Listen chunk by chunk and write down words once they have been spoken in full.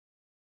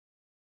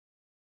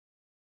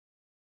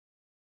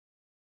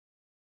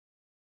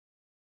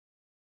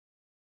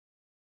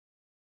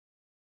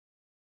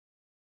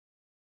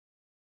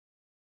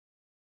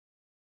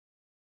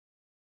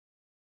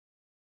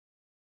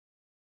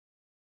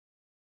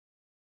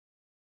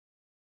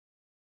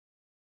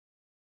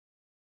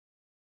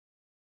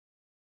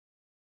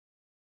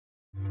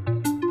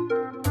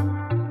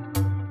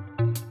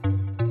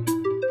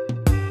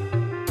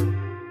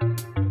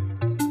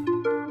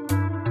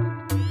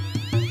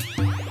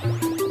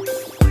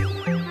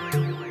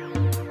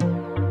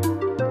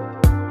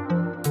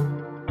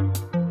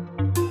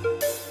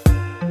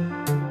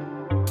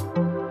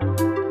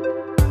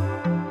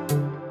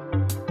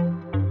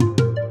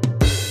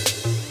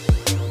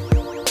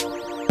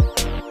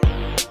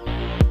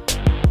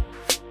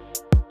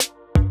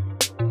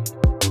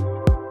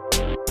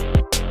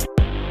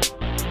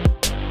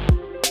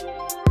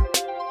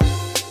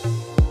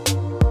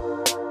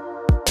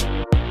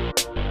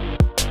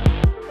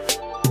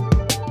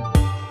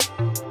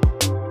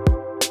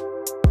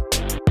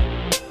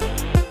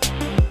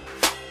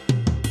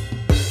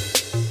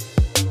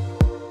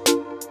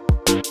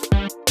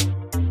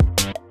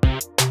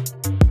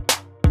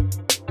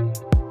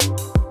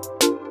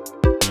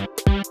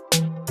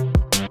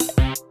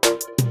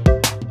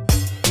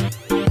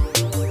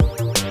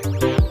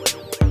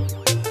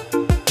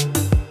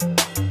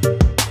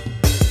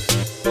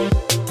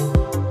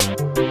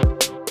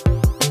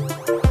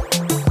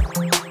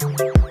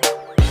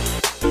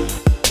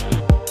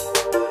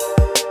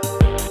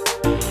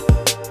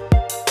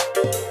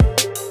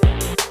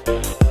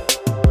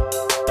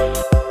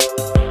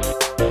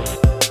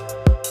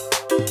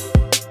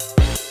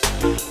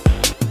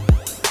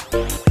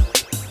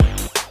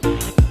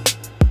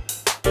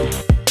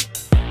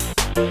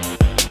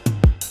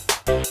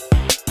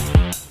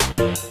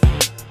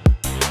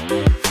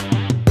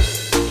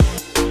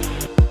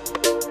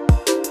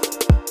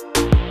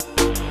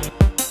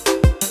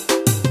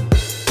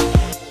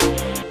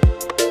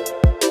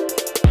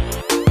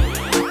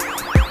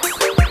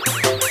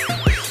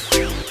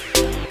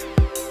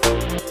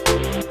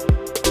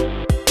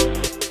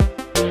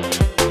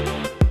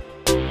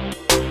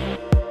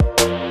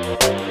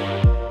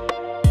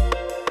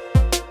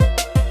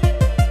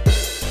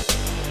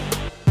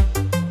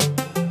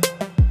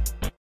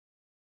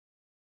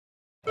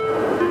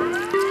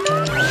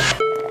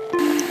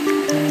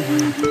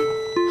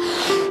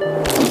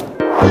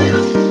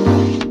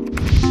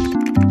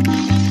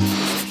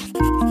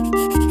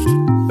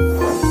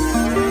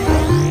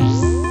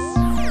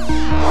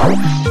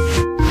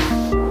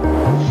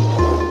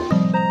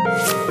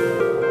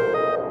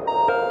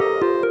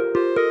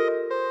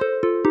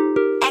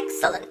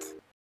Excellent.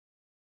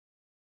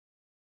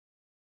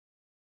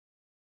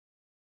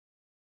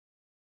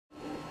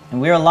 And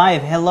we are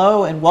live.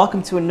 Hello and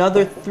welcome to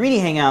another 3D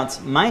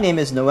Hangouts. My name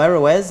is Noel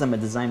Ruiz. I'm a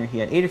designer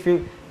here at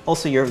Adafruit.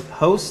 Also your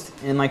host,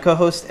 and my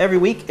co-host every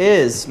week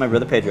is my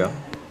brother Pedro.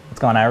 What's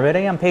going on,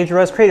 everybody? I'm Pedro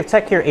Ruiz, Creative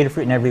Tech here at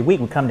Adafruit, and every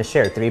week we come to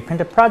share 3D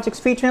printed projects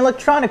featuring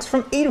electronics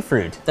from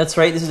Adafruit. That's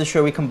right. This is a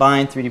show we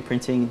combine 3D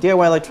printing,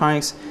 DIY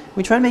electronics.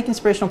 We try to make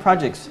inspirational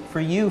projects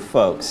for you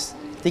folks.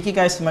 Thank you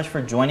guys so much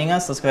for joining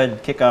us. Let's go ahead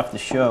and kick off the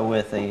show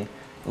with a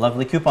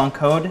lovely coupon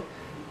code.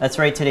 That's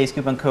right, today's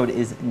coupon code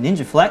is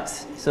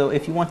NinjaFlex. So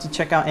if you want to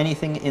check out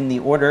anything in the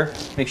order,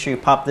 make sure you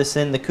pop this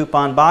in the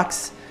coupon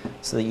box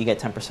so that you get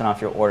 10% off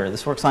your order.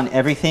 This works on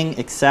everything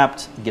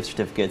except gift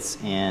certificates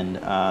and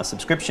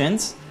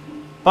subscriptions.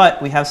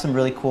 But we have some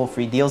really cool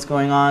free deals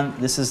going on.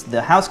 This is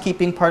the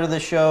housekeeping part of the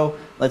show.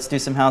 Let's do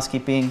some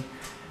housekeeping.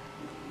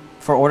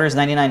 For orders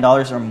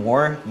 $99 or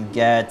more, you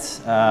get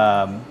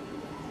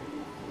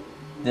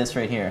this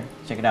right here.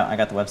 Check it out. I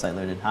got the website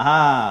loaded.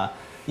 Haha!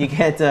 You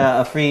get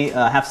a free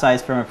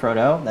half-size Perma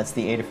Proto. That's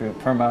the Adafruit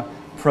Perma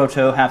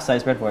Proto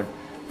half-size breadboard.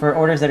 For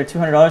orders that are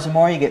 $200 or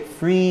more, you get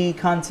free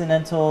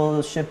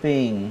continental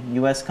shipping,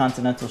 U.S.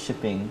 continental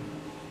shipping,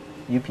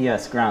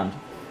 UPS ground.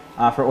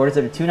 For orders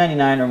that are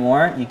 $299 or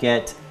more, you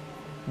get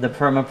the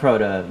Perma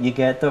Proto, you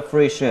get the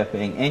free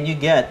shipping, and you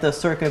get the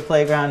Circuit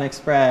Playground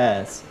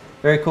Express.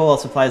 Very cool.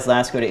 Supplies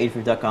last. Go to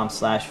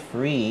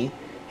adafruit.com/free.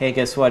 Hey,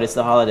 guess what? It's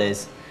the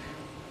holidays.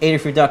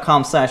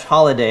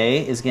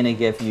 Adafruit.com/holiday is going to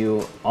give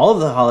you all of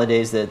the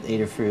holidays that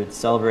Adafruit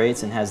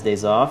celebrates and has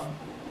days off.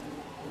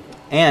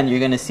 And you're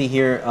going to see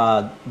here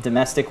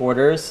domestic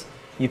orders,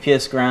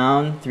 UPS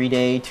ground,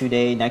 3-day,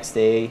 2-day, next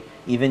day,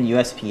 even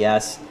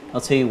USPS.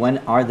 I'll tell you when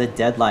are the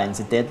deadlines.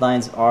 The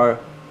deadlines are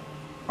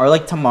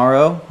like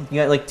tomorrow.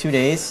 You got like 2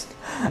 days.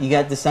 You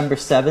got December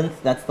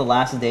 7th. That's the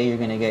last day you're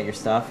going to get your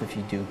stuff if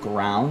you do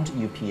ground,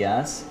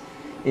 UPS.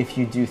 If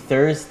you do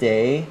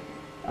Thursday,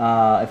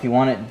 if you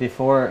want it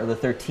before the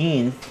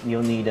 13th,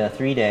 you'll need a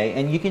 3-day.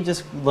 And you can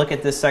just look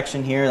at this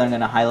section here that I'm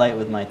going to highlight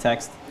with my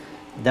text.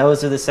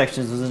 Those are the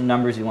sections, those are the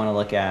numbers you want to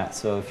look at.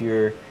 So if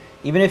you're,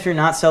 even if you're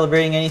not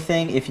celebrating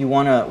anything, if you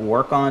want to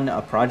work on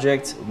a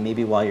project,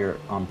 maybe while you're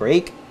on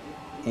break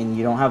and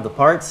you don't have the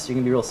parts, you're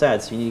going to be real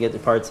sad. So you need to get the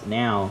parts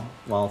now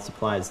while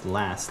supplies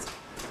last.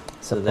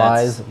 So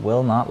Supplies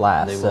will not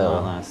last. They will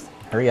not last.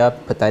 Hurry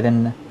up, put that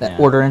in, that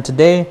order in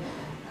today.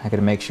 I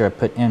gotta make sure I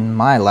put in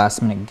my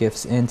last minute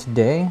gifts in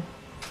today.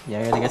 Yeah,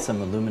 I gotta get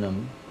some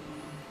aluminum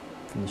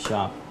from the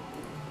shop.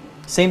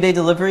 Same day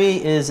delivery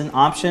is an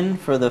option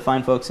for the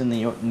fine folks in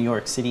the New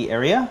York City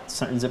area.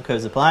 Certain zip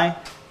codes apply.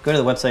 Go to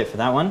the website for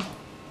that one.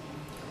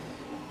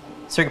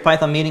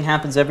 CircuitPython meeting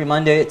happens every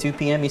Monday at 2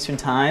 p.m. Eastern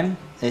Time.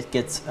 It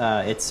gets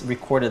it's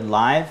recorded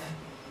live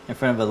in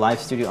front of a live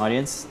studio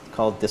audience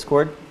called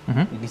Discord.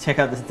 You can check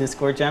out the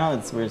Discord channel.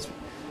 It's where it's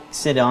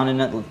sit on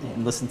and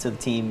listen to the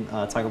team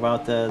talk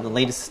about the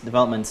latest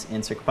developments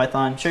in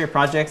CircuitPython, share your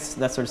projects,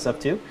 that sort of stuff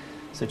too.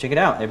 So check it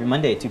out every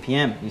Monday, 2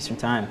 p.m. Eastern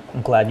Time.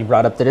 I'm glad you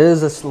brought up that it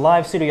is this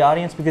live studio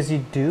audience because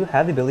you do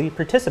have the ability to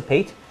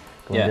participate.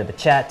 Go into the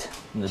chat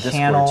the Discord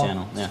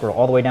channel. Scroll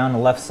all the way down the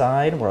left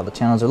side where all the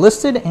channels are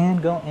listed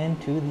and go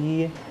into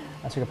the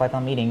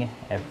CircuitPython meeting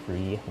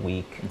every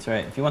week. That's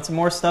right. If you want some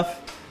more stuff,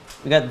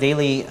 we got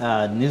daily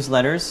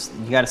newsletters.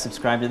 You got to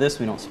subscribe to this.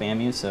 We don't spam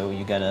you, so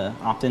you got to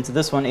opt into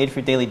this one.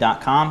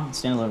 adafruitdaily.com,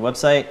 standalone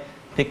website.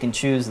 Pick and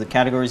choose the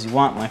categories you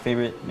want. My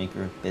favorite: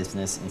 Maker,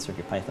 Business, and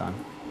CircuitPython.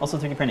 Also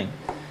 3D printing.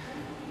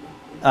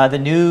 The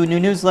new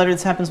newsletter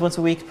that happens once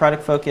a week,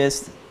 product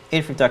focused.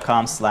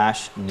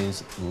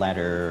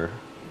 adafruit.com/newsletter,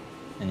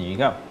 and there you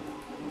go.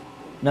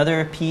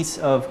 Another piece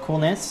of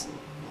coolness: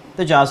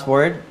 the jobs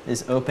board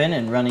is open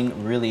and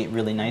running really,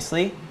 really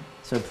nicely.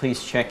 So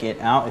please check it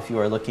out if you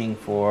are looking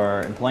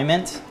for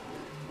employment.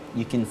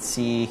 You can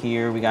see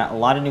here we got a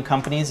lot of new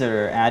companies that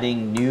are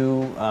adding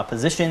new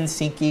positions,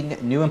 seeking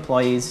new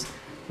employees.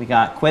 We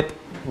got Quip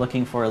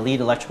looking for a lead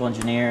electrical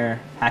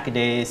engineer,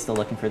 Hackaday still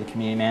looking for the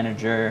community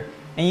manager,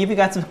 and you've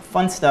got some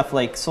fun stuff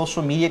like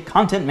social media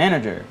content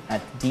manager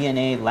at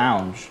DNA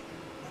Lounge.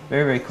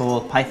 Very, very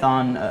cool.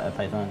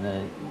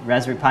 The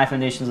Raspberry Pi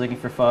Foundation is looking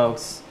for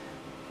folks.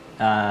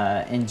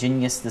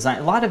 Ingenious Design.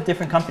 A lot of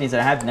different companies that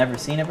I have never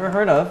seen, ever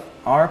heard of,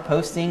 are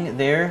posting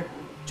their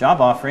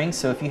job offerings.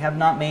 So if you have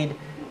not made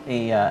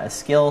a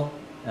skill,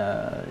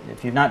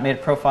 if you've not made a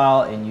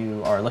profile and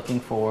you are looking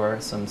for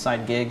some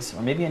side gigs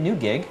or maybe a new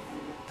gig,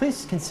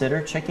 please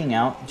consider checking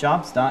out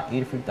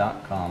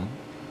jobs.adafruit.com.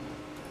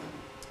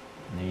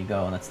 There you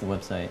go, that's the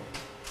website.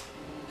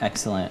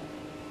 Excellent.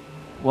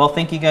 Well,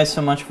 thank you guys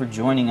so much for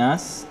joining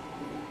us.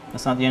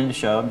 That's not the end of the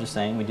show, I'm just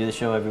saying we do the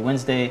show every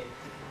Wednesday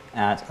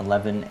at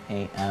 11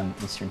 a.m.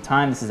 Eastern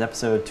Time. This is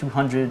episode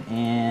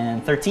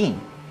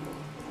 213.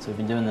 So we've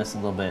been doing this a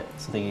little bit.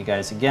 So thank you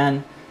guys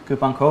again.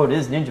 Coupon code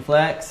is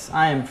NinjaFlex.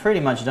 I am pretty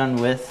much done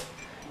with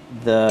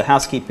the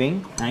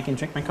housekeeping. I can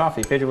drink my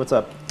coffee. Pedro, what's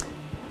up?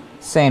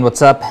 Saying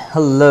what's up.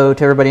 Hello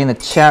to everybody in the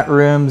chat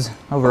rooms.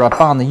 Over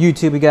up on the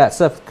YouTube, we got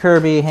Seth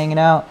Kirby hanging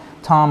out.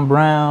 Tom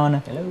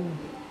Brown. Hello.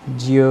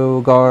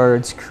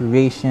 GeoGuards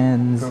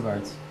Creations.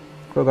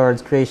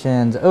 GeoGuards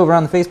Creations. Over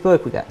on the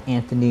Facebook, we got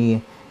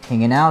Anthony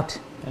hanging out.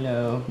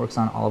 Hello. Works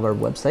on all of our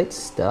website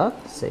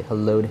stuff. Say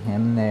hello to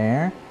him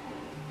there.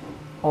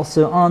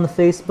 Also on the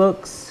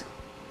Facebooks.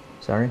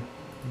 Sorry.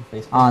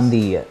 On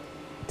the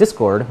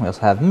Discord, we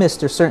also have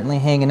Mr. Certainly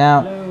hanging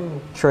out.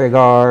 Hello.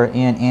 Traegar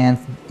and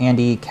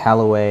Andy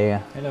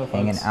Calloway Hello,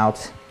 hanging folks.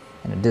 out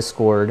in a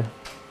Discord.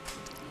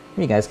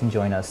 You guys can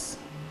join us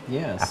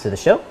Yes. after the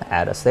show.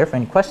 Add us there for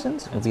any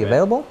questions. We'll That's be great.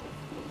 available.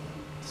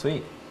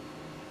 Sweet.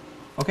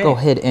 Okay. Go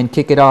ahead and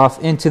kick it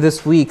off into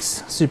this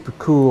week's super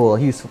cool,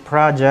 useful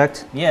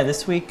project. Yeah,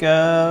 this week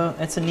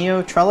it's a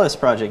Neo Trellis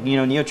project. You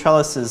know, Neo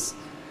Trellis is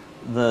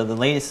the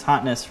latest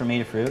hotness from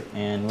Adafruit,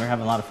 and we're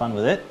having a lot of fun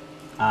with it.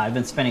 I've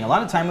been spending a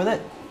lot of time with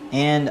it,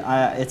 and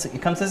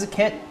it comes as a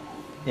kit.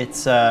 It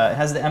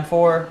has the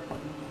M4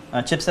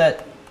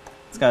 chipset.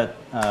 It's got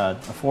a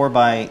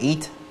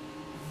 4x8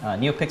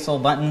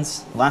 NeoPixel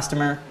buttons,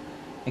 elastomer.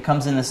 It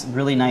comes in this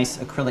really nice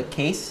acrylic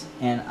case,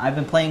 and I've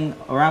been playing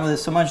around with it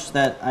so much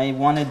that I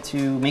wanted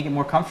to make it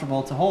more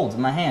comfortable to hold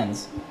in my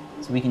hands.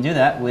 So we can do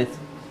that with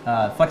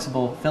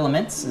flexible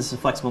filaments. This is a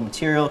flexible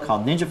material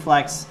called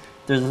NinjaFlex.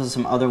 There's also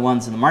some other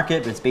ones in the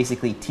market, but it's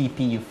basically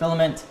TPU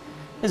filament.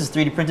 This is a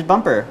 3D printed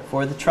bumper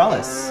for the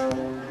trellis.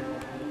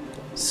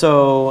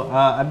 So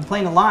I've been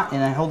playing a lot,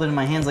 and I hold it in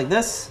my hands like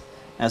this,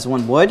 as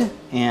one would,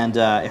 and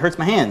it hurts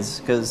my hands,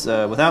 because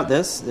without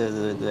this,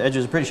 the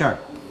edges are pretty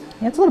sharp.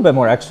 Yeah, it's a little bit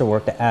more extra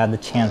work to add the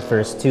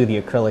chamfers to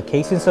the acrylic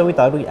casing, so we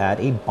thought we'd add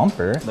a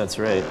bumper That's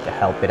right. to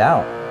help it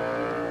out.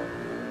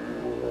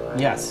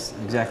 Yes,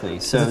 exactly.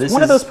 So It's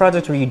one of those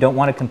projects where you don't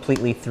want to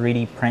completely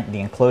 3D print the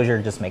enclosure.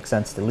 It just makes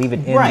sense to leave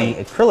it in Right.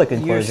 the acrylic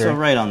enclosure. You're so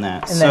right on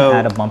that. And So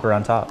then add a bumper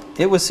on top.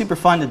 it was super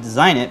fun to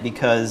design it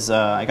because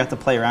I got to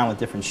play around with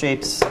different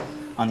shapes.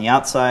 On the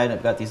outside,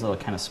 I've got these little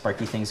kind of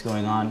sparky things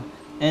going on.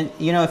 And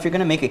you know, if you're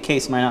going to make a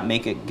case, why not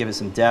make it, give it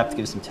some depth,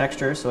 give it some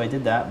texture? So I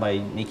did that by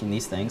making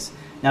these things.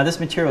 Now this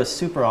material is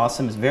super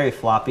awesome. It's very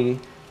floppy,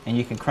 and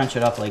you can crunch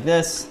it up like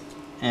this,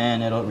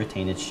 and it'll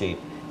retain its shape.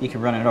 You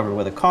can run it over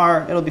with a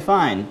car. It'll be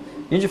fine.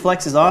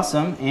 NinjaFlex is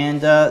awesome,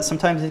 and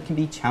sometimes it can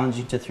be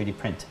challenging to 3D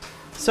print.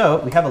 So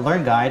we have a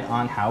learn guide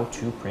on how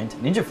to print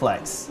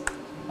NinjaFlex.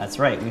 That's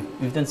right.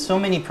 We've done so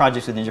many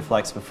projects with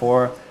NinjaFlex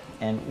before.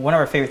 And one of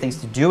our favorite things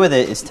to do with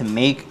it is to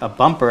make a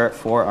bumper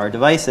for our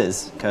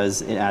devices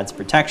because it adds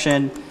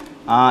protection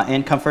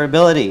and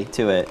comfortability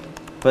to it.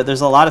 But there's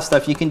a lot of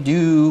stuff you can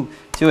do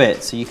to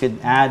it. So you could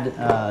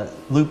add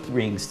loop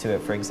rings to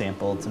it, for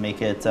example, to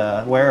make it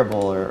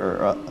wearable or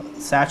a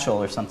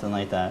satchel or something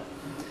like that.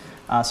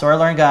 So our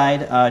Learn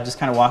Guide just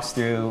kind of walks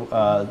through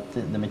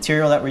the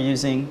material that we're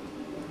using.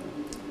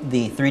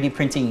 The 3D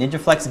Printing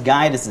NinjaFlex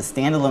Guide is a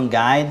standalone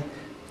guide.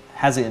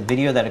 Has a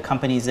video that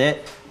accompanies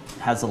it.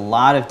 Has a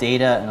lot of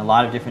data and a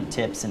lot of different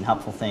tips and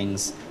helpful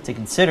things to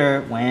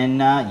consider when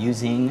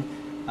using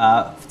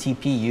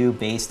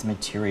TPU-based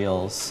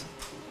materials.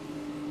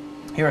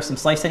 Here are some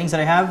slice settings that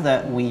I have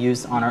that we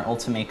used on our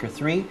Ultimaker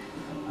 3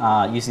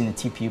 using the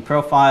TPU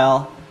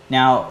profile.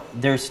 Now,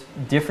 there's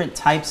different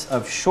types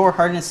of shore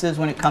hardnesses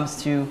when it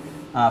comes to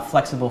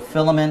flexible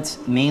filament.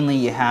 Mainly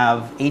you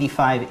have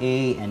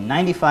 85A and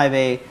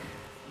 95A.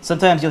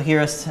 Sometimes you'll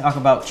hear us talk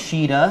about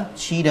Cheetah.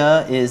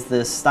 Cheetah is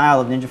the style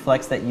of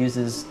NinjaFlex that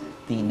uses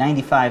the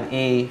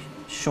 95A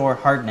shore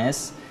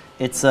hardness.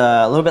 It's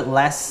a little bit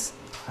less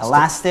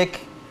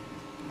elastic,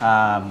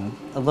 a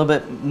little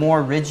bit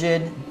more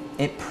rigid.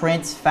 It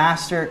prints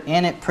faster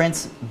and it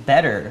prints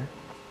better.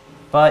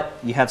 But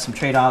you have some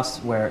trade-offs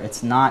where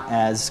it's not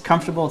as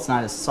comfortable, it's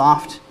not as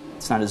soft,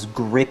 it's not as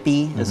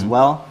grippy as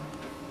well.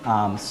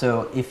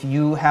 So if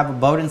you have a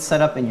Bowden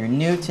setup and you're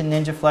new to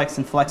NinjaFlex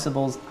and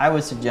flexibles, I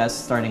would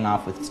suggest starting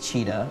off with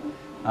Cheetah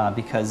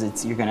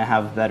because you're going to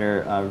have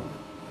better.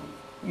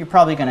 You're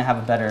probably going to have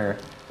a better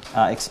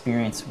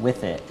experience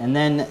with it, and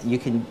then you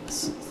can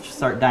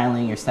start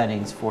dialing your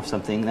settings for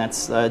something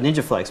that's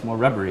NinjaFlex, more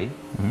rubbery.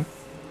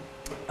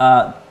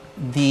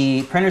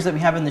 The printers that we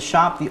have in the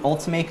shop, the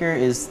Ultimaker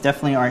is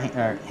definitely our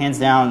hands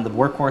down the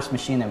workhorse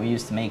machine that we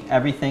use to make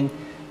everything,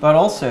 but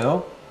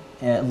also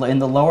in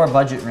the lower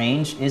budget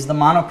range is the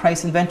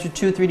Monoprice Inventor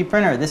 2 3D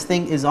printer. This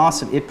thing is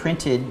awesome. It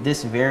printed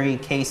this very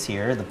case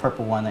here, the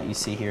purple one that you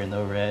see here in the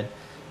overhead.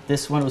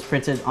 This one was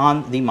printed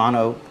on the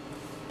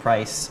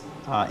Monoprice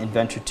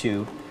Inventor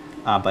 2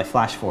 by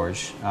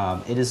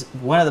FlashForge. It is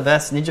one of the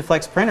best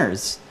NinjaFlex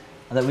printers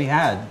that we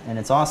had, and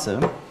it's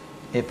awesome.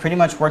 It pretty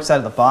much works out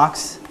of the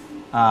box.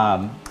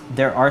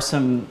 There are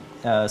some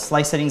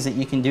slice settings that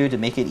you can do to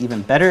make it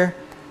even better.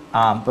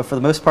 But for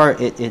the most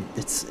part,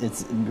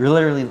 it's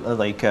literally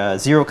like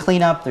zero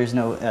cleanup. There's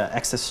no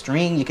excess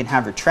string. You can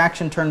have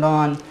retraction turned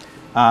on.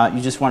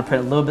 You just want to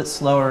print a little bit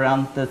slower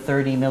around the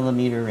 30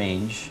 millimeter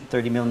range,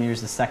 30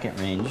 millimeters a second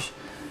range.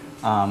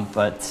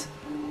 But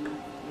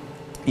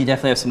you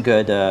definitely have some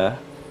good,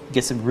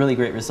 get some really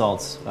great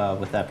results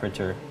with that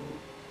printer.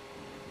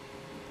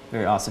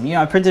 Very awesome. You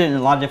know, I printed it in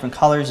a lot of different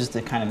colors just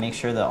to kind of make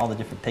sure that all the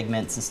different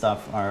pigments and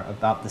stuff are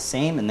about the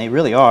same, and they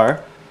really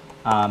are.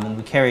 And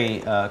we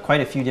carry quite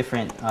a few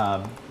different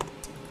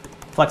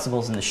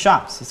flexibles in the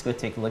shop, so let's go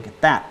take a look at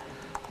that.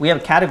 We have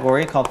a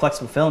category called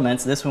flexible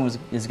filaments. This one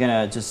is going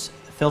to just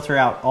filter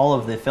out all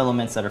of the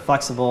filaments that are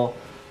flexible.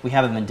 We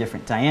have them in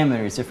different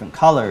diameters, different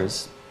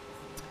colors.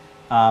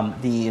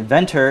 The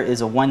Inventor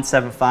is a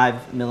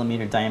 175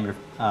 millimeter diameter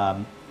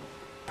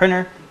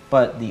printer,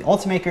 but the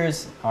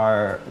Ultimakers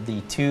are the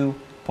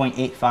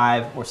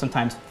 2.85 or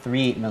sometimes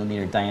 3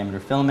 millimeter diameter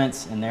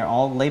filaments, and they're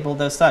all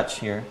labeled as such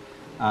here.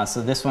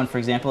 So this one, for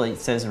example, it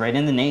says right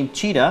in the name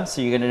Cheetah,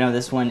 so you're going to know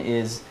this one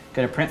is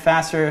going to print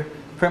faster,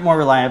 print more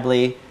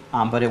reliably,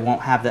 but it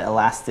won't have the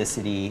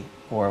elasticity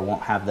or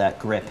won't have that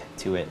grip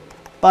to it.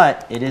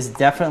 But it is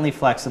definitely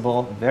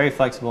flexible, very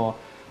flexible,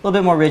 a little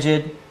bit more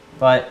rigid,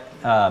 but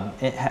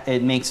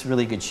it makes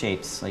really good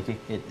shapes. Like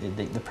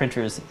the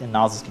printers and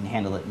nozzles can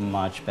handle it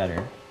much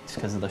better just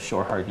because of the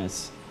shore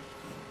hardness.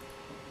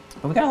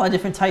 But we got a lot of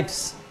different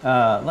types,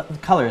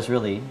 colors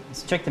really.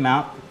 So check them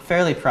out.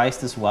 Fairly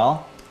priced as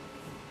well.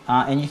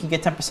 And you can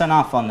get 10%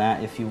 off on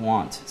that if you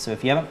want. So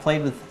if you haven't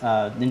played with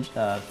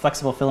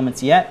flexible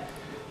filaments yet,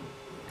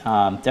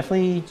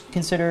 definitely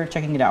consider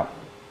checking it out.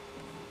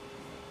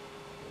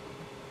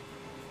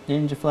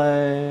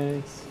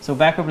 NinjaFlex. So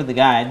back over to the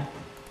guide.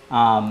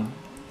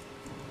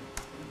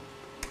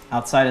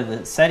 Outside of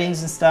the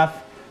settings and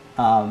stuff,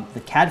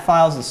 the CAD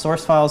files, the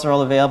source files are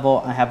all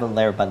available. I have a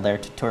layer by layer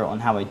tutorial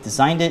on how I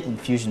designed it in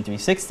Fusion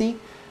 360.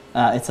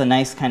 It's a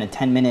nice kind of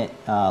 10-minute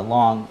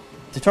long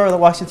tutorial that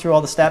walks you through all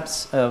the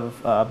steps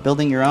of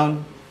building your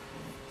own,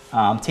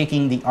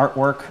 taking the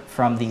artwork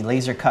from the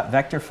laser cut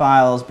vector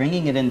files,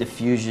 bringing it into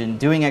Fusion,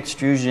 doing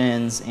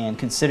extrusions, and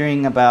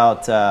considering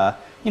about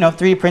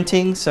 3D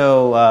printing,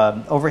 so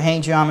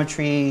overhang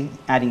geometry,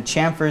 adding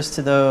chamfers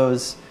to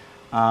those,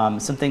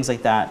 some things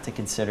like that to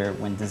consider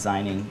when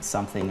designing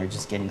something or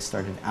just getting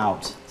started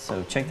out.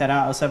 So check that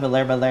out. I also have a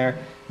layer by layer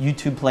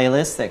YouTube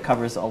playlist that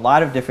covers a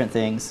lot of different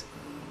things.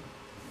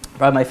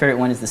 Probably my favorite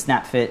one is the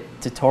snap fit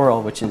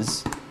tutorial, which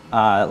is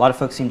a lot of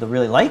folks seem to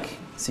really like.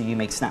 So you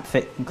make snap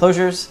fit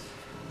enclosures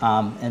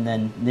and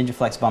then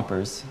NinjaFlex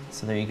bumpers.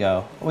 So there you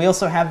go. We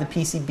also have the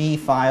PCB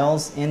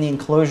files and the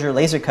enclosure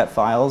laser cut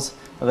files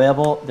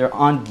available. They're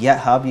on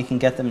GitHub. You can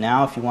get them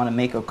now if you want to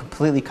make a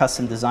completely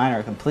custom design or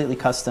a completely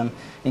custom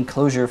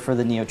enclosure for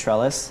the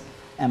NeoTrellis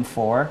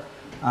M4.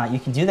 You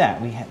can do that.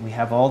 We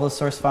have all those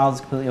source files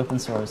completely open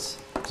source,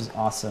 which is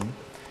awesome.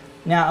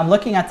 Now I'm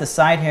looking at the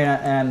side here,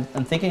 and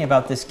I'm thinking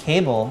about this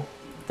cable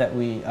that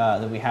we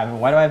have.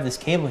 Why do I have this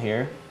cable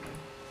here?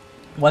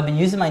 Well, I've been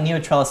using my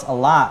NeoTrellis a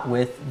lot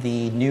with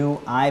the new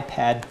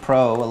iPad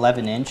Pro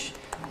 11-inch,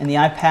 and the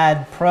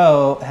iPad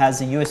Pro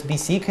has a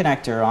USB-C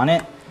connector on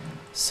it.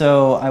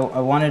 So I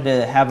wanted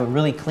to have a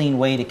really clean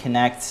way to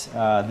connect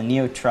the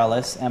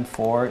NeoTrellis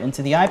M4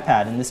 into the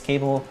iPad, and this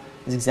cable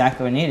is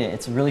exactly what I needed.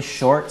 It's really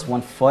short, it's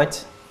 1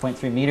 foot,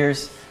 0.3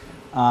 meters.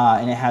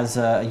 And it has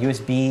a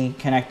USB-C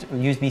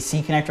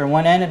connector on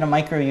one end and a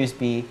micro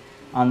USB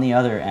on the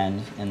other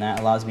end, and that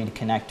allows me to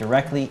connect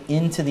directly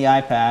into the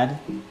iPad.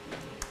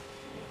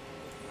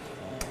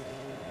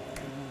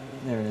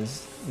 There it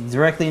is,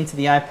 directly into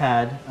the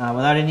iPad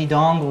without any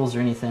dongles or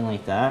anything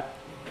like that.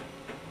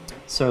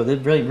 So the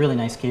really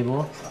nice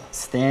cable.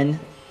 It's thin,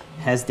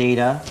 has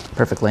data.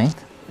 Perfect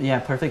length. Yeah,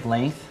 perfect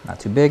length.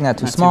 Not too big, not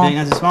too small. Not too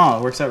big, not too small.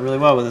 It works out really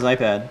well with this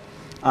iPad.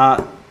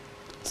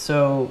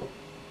 So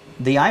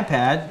the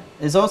iPad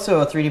is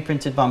also a 3D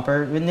printed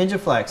bumper with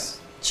NinjaFlex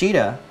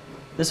Cheetah.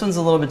 This one's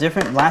a little bit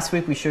different. Last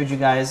week we showed you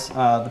guys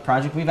the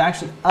project. We've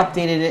actually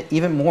updated it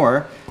even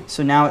more.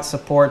 So now it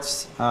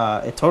supports,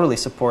 it totally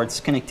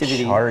supports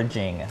connectivity.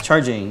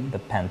 Charging. The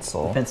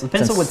pencil. The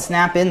pencil would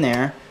snap in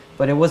there,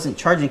 but it wasn't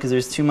charging because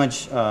there's too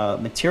much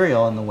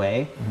material in the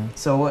way. Mm-hmm.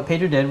 So what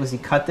Pedro did was he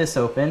cut this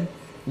open.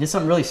 He did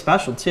something really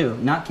special too.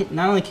 Not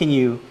only can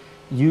you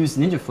use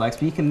NinjaFlex,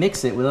 but you can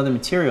mix it with other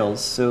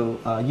materials. So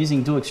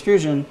using dual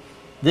extrusion,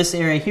 this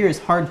area here is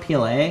hard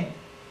PLA.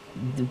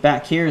 The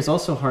back here is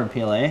also hard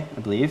PLA, I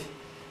believe.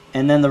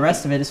 And then the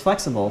rest of it is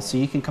flexible. So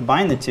you can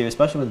combine the two,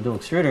 especially with a dual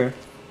extruder,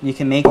 you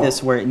can make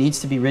this where it needs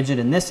to be rigid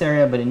in this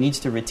area, but it needs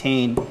to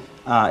retain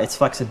its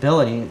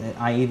flexibility,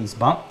 i.e. these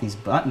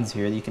buttons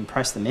here, you can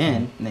press them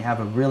in, and they have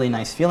a really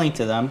nice feeling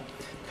to them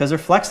because they're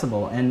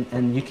flexible,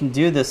 and you can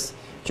do this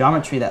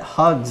geometry that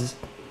hugs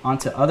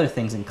onto other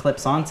things and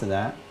clips onto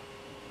that.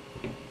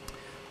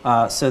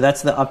 So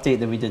that's the update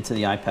that we did to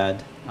the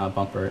iPad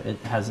bumper. It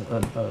has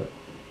a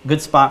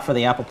good spot for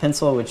the Apple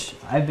Pencil, which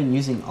I've been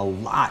using a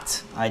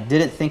lot. I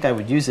didn't think I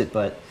would use it,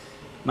 but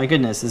my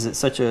goodness, is it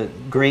such a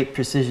great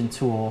precision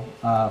tool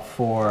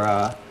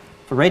for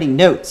writing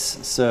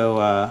notes. So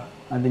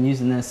I've been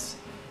using this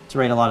to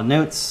write a lot of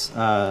notes.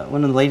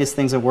 One of the latest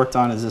things I worked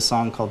on is a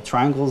song called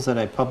Triangles that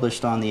I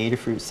published on the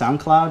Adafruit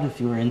SoundCloud. If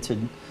you were into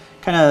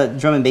kind of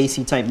drum and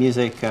bassy type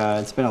music,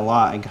 it's been a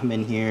lot. I come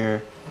in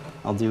here,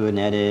 I'll do an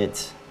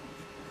edit,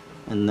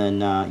 and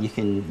then you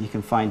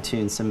can fine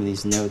tune some of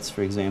these notes.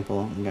 For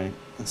example, you got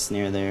a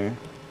snare there,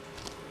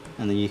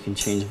 and then you can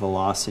change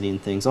velocity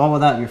and things, all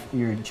without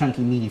your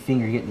chunky meaty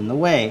finger getting in the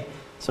way.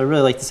 So I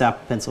really like this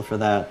Apple Pencil for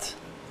that.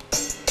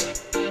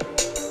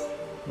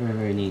 Very,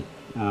 very neat.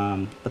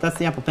 But that's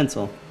the Apple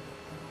Pencil.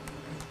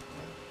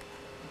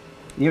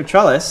 Neo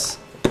Trellis.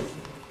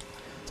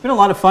 It's been a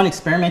lot of fun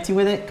experimenting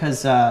with it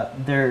because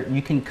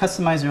you can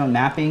customize your own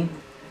mapping.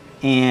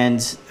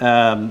 And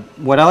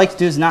what I like to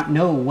do is not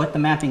know what the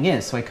mapping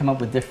is, so I come up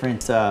with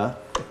different sounds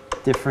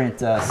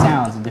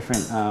and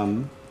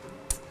different,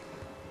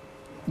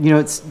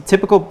 it's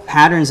typical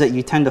patterns that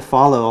you tend to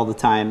follow all the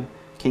time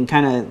can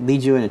kind of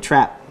lead you in a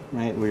trap,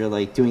 right? Where you're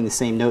like doing the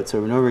same notes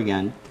over and over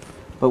again.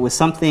 But with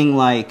something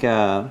like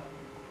the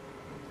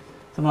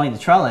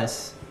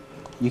Trellis,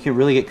 you can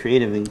really get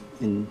creative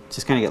and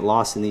just kind of get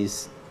lost in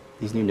these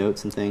new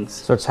notes and things.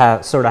 So it's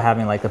sort of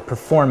having like a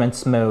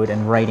performance mode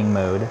and writing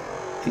mode.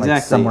 Exactly.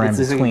 Like somewhere in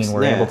between,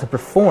 we're able to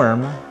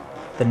perform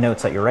the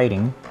notes that you're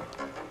writing.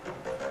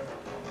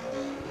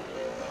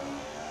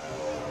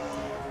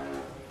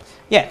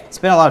 Yeah, it's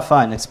been a lot of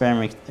fun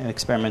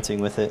experimenting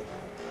with it.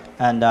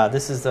 And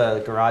this is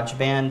the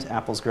GarageBand,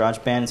 Apple's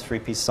GarageBand. It's a free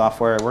piece of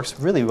software. It works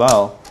really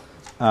well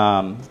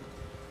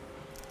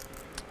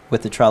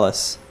with the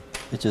Trellis.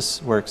 It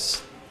just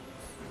works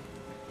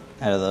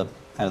out of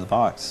the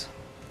box.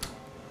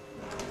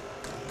 I'm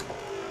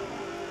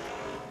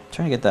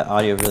trying to get that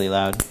audio really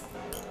loud.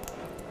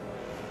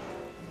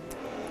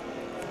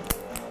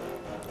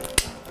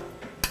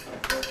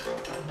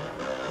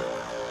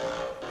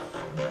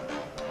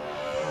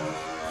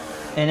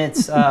 And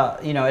it's,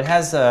 it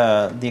has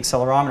the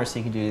accelerometer, so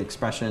you can do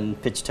expression,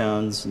 pitch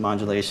tones,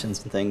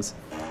 modulations, and things.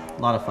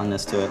 A lot of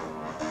funness to it.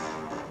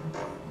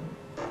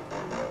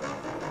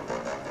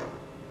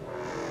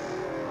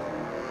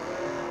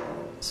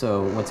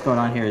 So what's going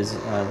on here is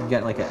you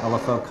get like an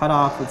LFO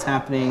cutoff that's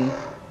happening.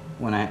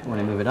 When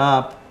I move it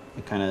up,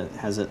 it kind of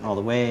has it all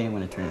the way.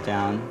 When I turn it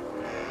down,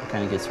 it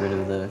kind of gets rid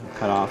of the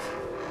cutoff.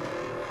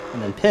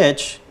 And then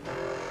pitch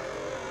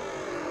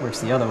works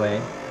the other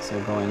way,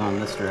 so going on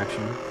this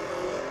direction.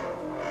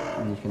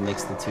 And you can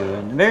mix the two.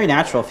 And a very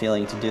natural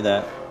feeling to do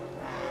that.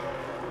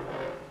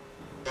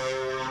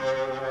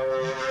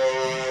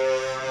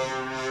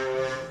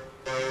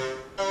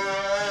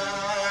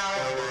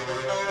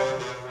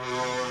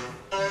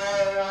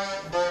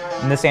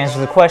 And this answers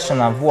the question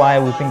of why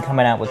we've been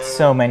coming out with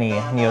so many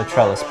Neo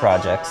Trellis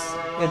projects.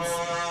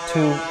 It's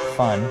too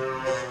fun.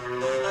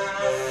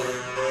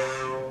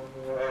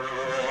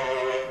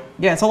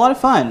 Yeah, it's a lot of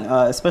fun,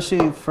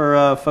 especially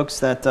for folks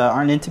that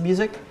aren't into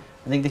music.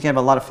 I think they can have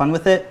a lot of fun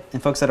with it,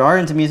 and folks that are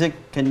into music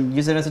can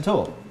use it as a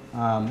tool.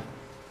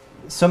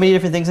 So many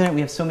different things in it.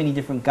 We have so many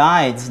different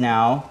guides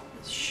now.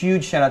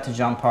 Huge shout out to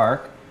John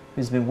Park,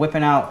 who's been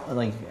whipping out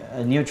like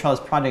a Neo Trellis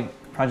project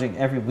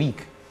every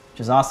week, which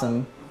is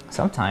awesome.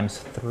 Sometimes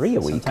 3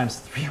 a week. Sometimes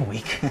 3 a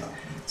week.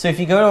 So if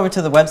you go over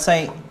to the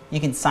website,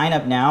 you can sign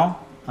up now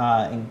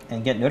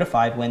and get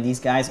notified when these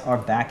guys are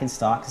back in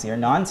stock, because they are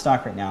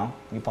non-stock right now.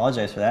 We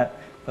apologize for that,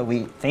 but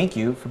we thank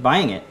you for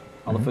buying it,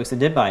 all the folks that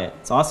did buy it.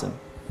 It's awesome.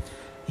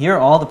 Here are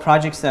all the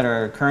projects that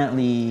are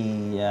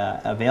currently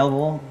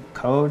available.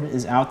 Code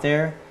is out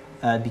there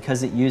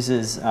because it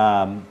uses,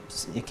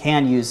 it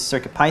can use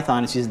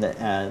CircuitPython. It's using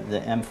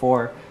the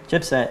M4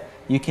 chipset.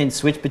 You can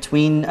switch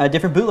between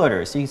different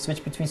bootloaders. So you can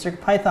switch between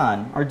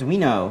CircuitPython,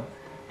 Arduino,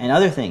 and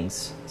other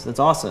things. So that's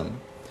awesome.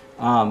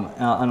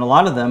 And a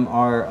lot of them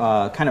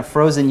are kind of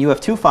frozen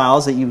UF2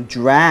 files that you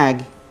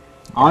drag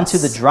onto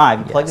the drive.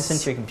 You plug this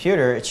into your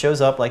computer, it shows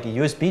up like a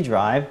USB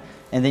drive,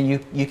 and then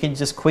you can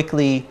just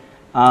quickly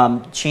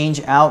change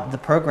out the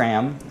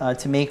program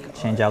to make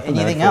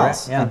anything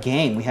else. A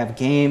game. We have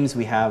games.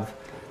 We have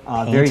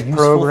very useful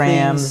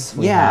programs. Things.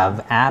 We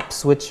have app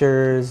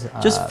switchers.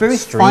 Just very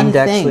fun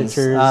things.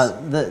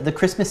 The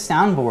Christmas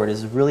soundboard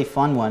is a really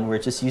fun one where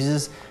it just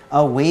uses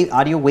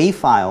audio wave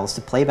files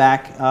to play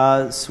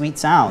back sweet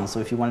sounds. So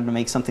if you wanted to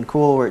make something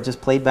cool where it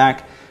just played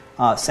back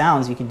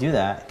sounds, you can do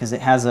that because it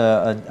has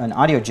an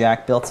audio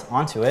jack built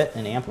onto it,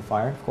 an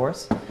amplifier, of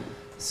course.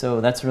 So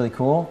that's really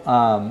cool.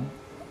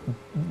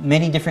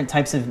 Many different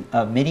types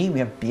of MIDI. We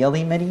have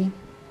BLE MIDI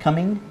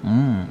coming.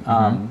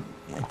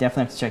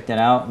 Definitely have to check that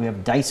out. We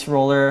have Dice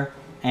Roller,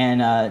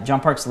 And John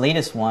Park's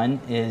latest one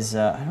is,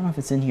 I don't know if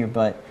it's in here,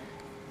 but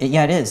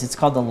yeah, it is. It's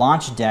called the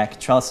Launch Deck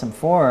Trellis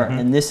M4,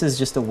 and this is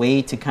just a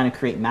way to kind of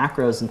create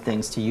macros and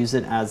things to use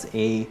it as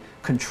a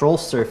control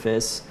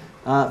surface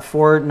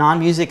for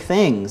non-music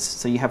things.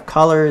 So you have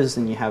colors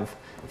and you have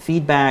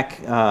feedback,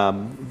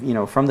 you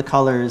know, from the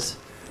colors.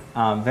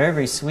 Very,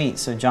 very sweet.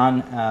 So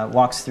John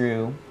walks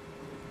through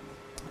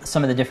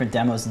some of the different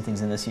demos and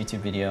things in this YouTube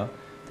video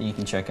that you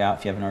can check out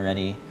if you haven't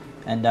already.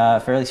 And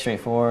fairly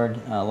straightforward.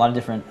 A lot of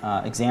different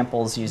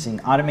examples using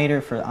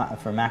Automator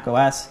for Mac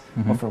OS,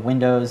 or for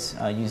Windows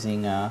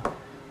using,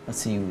 let's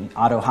see,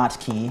 Auto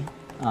Hotkey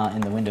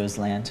in the Windows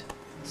land.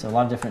 So a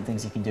lot of different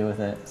things you can do with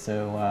it.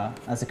 So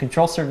as a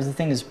control surface, the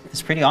thing is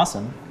pretty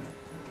awesome.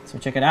 So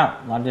check it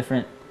out. A lot of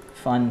different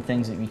fun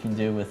things that we can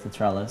do with the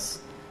Trellis.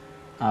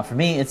 For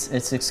me,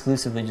 it's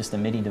exclusively just a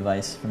MIDI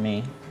device for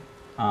me.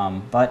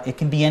 But it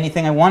can be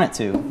anything I want it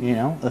to, you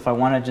know? If I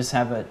want to just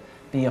have it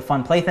be a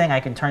fun plaything, I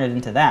can turn it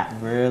into that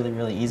really,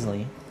 really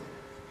easily.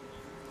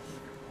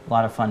 A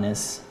lot of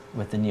funness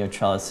with the Neo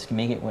Trellis. You can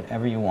make it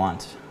whatever you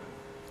want.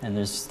 And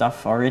there's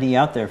stuff already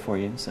out there for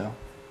you, so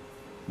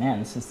man,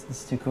 this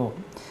is too cool.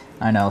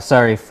 I know,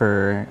 sorry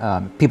for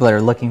people that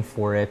are looking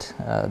for it.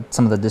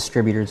 Some of the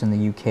distributors in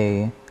the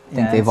UK, I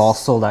think they've all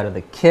sold out of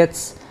the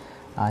kits.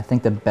 I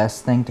think the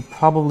best thing to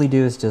probably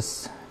do is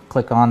just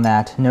click on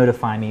that,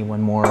 notify me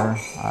when more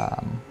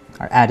are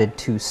added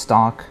to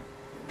stock.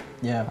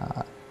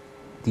 Yeah.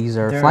 These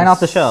are flying off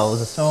the shelves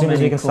as soon as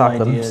you can stock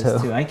them.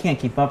 So I can't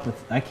keep up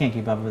with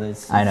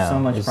it. I know. So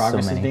much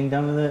progress is being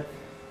done with it.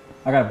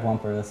 I got a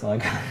bumper. That's all I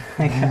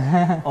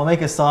got. I'll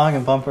make a song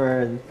and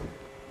bumper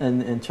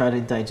and try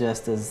to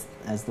digest as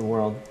the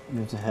world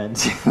moves ahead.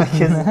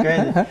 It's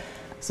great.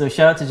 So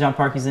shout out to John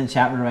Park. He's in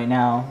chat room right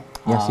now.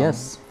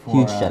 Yes.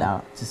 Huge shout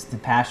out. Just the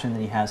passion that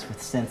he has for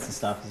synths and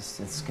stuff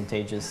is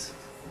contagious.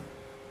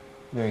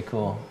 Very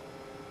cool.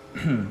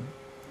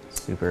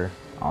 Super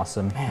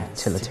awesome. Man,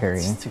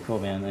 utilitarian. It's too cool,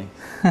 man.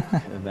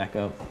 Like, back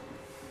up.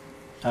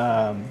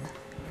 Don't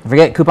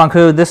forget, coupon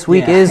code this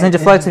week is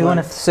NinjaFlex if you want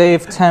to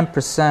save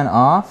 10%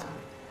 off.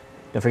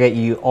 Don't forget,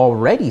 you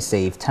already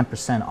saved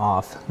 10%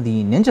 off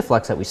the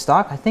NinjaFlex that we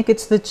stock. I think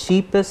it's the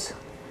cheapest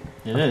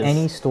of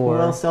any store.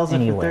 Who else sells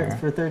anywhere. it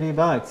for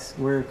 $30?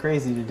 We're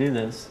crazy to do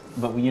this,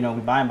 but we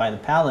buy them by the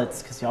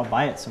pallets because y'all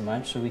buy it so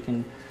much, so we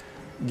can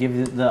give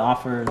you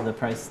the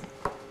price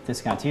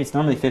discount to you. It's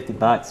normally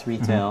 $50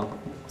 retail.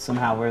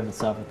 Somehow we're able to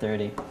sell for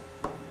 30.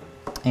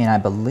 And I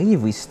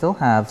believe we still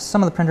have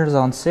some of the printers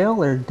on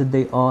sale, or did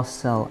they all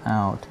sell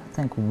out? I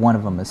think one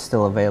of them is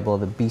still available,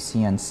 the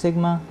BCN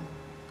Sigma.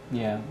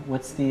 Yeah.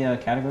 What's the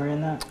category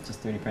in that?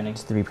 Just 3D printing.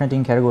 It's 3D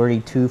printing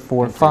category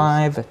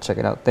 245. Check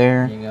it out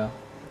there. There you go.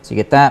 So you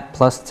get that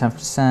plus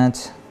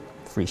 10%,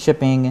 free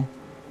shipping.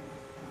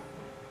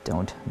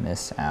 Don't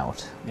miss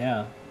out.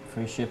 Yeah.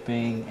 Free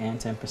shipping and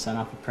 10%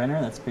 off a printer.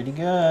 That's pretty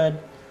good.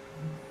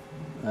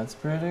 That's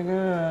pretty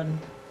good.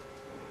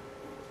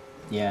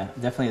 Yeah,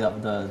 definitely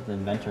the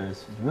Inventor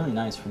is really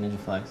nice for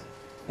NinjaFlex.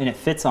 And it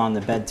fits on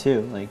the bed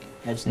too, like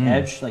edge to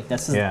edge. Like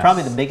this is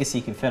probably the biggest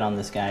you can fit on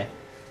this guy,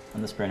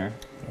 on this printer.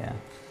 Yeah.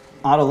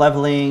 Auto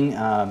leveling,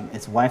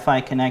 it's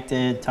Wi-Fi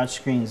connected,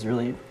 touchscreen is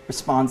really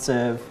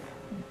responsive.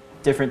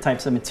 Different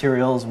types of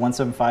materials,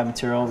 175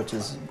 material, which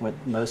is what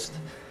most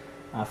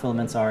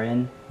filaments are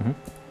in.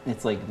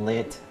 It's like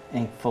lit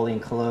and fully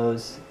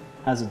enclosed,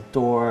 has a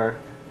door,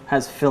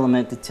 has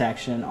filament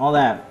detection, all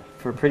that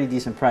for a pretty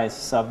decent price,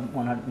 sub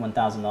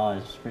 $1,000.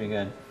 It's pretty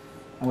good.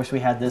 I wish we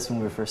had this when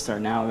we were first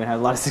starting out. We had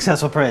a lot of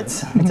successful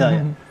prints, I tell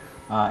you.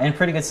 And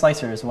pretty good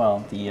slicer as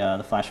well. The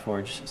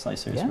FlashForge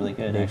slicer is really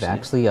good. They've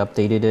actually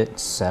updated it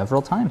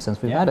several times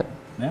since we've had it.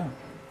 Yeah.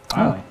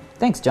 Oh,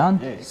 thanks, John.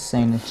 Hey.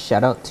 Saying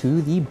shout out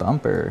to the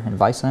bumper and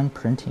Bison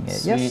printing it.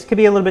 Sweet. Yes, it could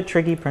be a little bit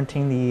tricky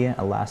printing the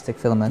elastic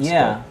filaments.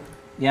 Yeah.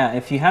 Yeah,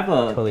 if you have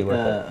totally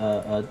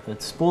a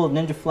spool of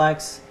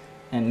NinjaFlex,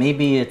 and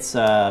maybe it's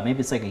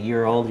like a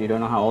year old, you don't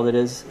know how old it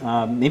is,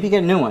 maybe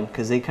get a new one,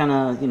 because they kind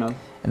of,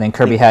 And then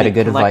Kirby had a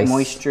good advice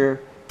moisture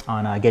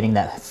on getting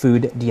that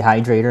food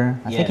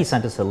dehydrator. I think he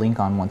sent us a link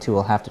on one too.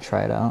 We'll have to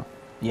try it out.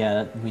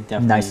 Yeah, we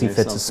definitely nicely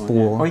fits a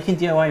spool. Or you can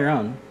DIY your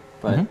own,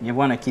 but you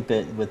want to keep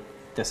it with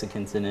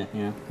desiccants in it,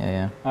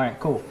 Yeah. All right,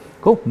 cool.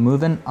 Cool.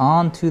 Moving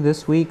on to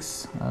this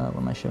week's, what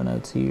are my show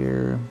notes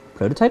here?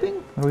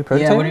 Prototyping? Are we prototyping?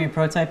 Yeah, what are you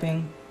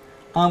prototyping?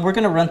 We're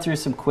going to run through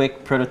some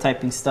quick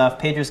prototyping stuff.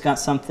 Pedro's got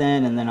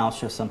something, and then I'll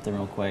show something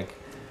real quick.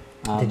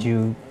 Did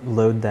you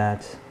load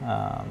that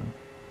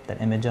that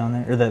image on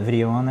there, or that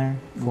video on there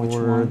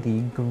for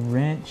the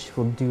Grinch?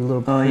 We'll do a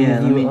little preview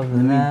of that.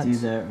 Let me do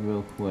that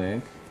real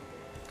quick.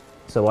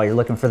 So while you're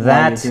looking for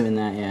that, while you're doing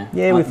that,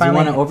 yeah, we finally. Do you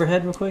want an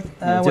overhead real quick? Do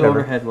whatever.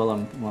 overhead while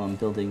I'm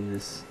building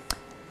this.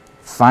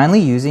 Finally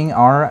using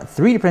our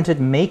 3D printed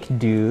make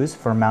do's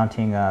for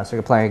mounting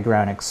Circuitply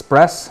Ground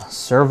Express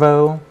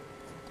servo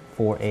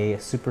for a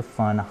super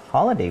fun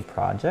holiday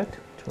project.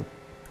 We're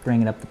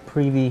bringing up the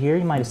preview here.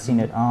 You might have seen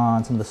it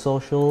on some of the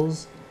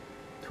socials,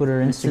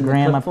 Twitter,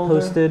 Instagram. I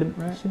posted.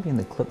 Right? Should be in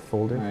the clip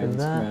folder for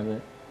that. Grab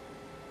it.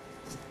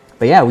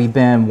 But yeah, we've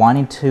been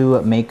wanting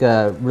to make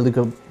a really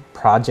good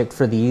project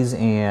for these,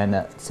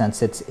 and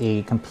since it's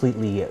a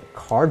completely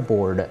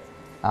cardboard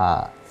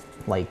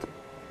like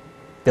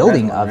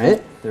building Red one, of right?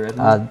 it, The red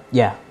one?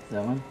 yeah,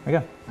 That one? there we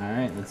go. All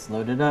right, let's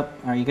load it up.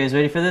 Are you guys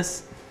ready for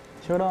this?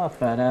 Show it off.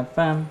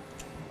 Ba-da-bum.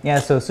 Yeah,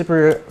 so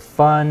super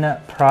fun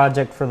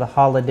project for the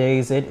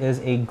holidays. It is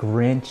a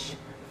Grinch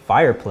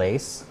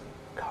fireplace,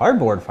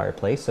 cardboard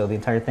fireplace. So the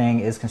entire thing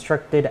is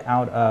constructed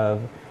out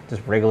of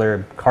just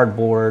regular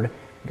cardboard.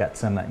 Got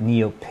some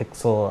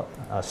NeoPixel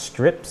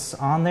strips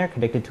on there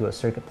connected to a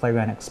Circuit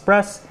Playground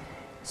Express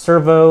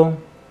servo.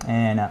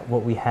 And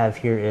what we have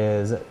here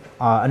is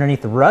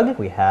underneath the rug,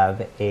 we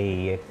have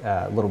a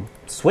little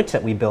switch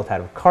that we built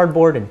out of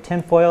cardboard and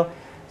tinfoil.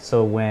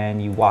 So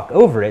when you walk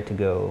over it to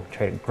go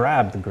try to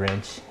grab the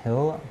Grinch,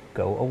 he'll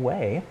go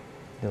away.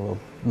 Do a little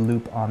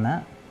loop on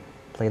that.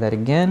 Play that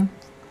again.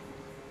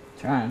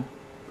 Trying.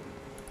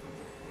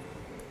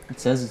 It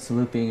says it's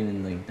looping,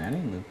 and then like that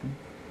ain't looping.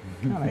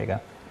 Oh, there you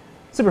go.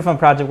 Super fun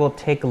project. We'll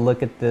take a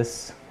look at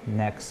this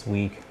next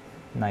week.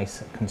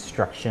 Nice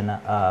construction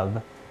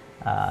of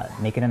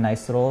making a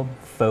nice little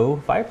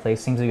faux fireplace.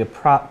 Seems to be a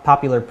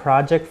popular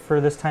project for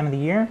this time of the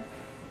year.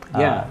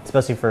 Yeah,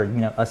 especially for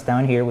us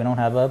down here, we don't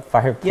have a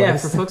fireplace. Yeah,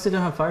 for folks that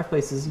don't have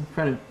fireplaces,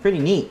 it's pretty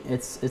neat.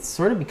 It's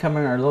sort of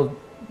becoming our little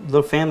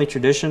family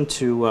tradition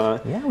to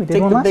yeah, we did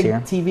take one the last big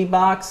year. TV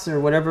box or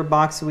whatever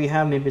box we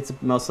have. Maybe it's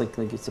most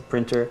likely it's a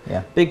printer.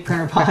 Yeah. Big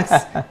printer box,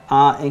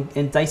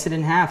 and dice it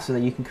in half so that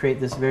you can create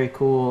this very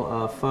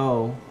cool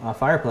faux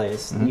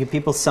fireplace. Mm-hmm.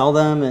 People sell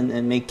them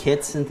and make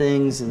kits and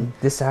things. And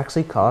This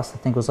actually cost, I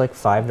think, was like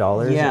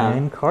 $5 Yeah.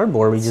 in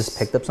cardboard. We just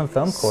picked up some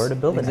foam core to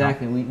build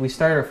exactly. We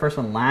started our first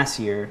one last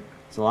year.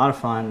 It's a lot of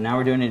fun. Now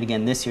we're doing it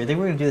again this year. I think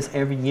we're going to do this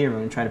every year. We're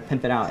going to try to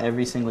pimp it out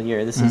every single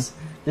year. This is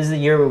the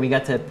year where we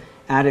got to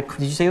add a.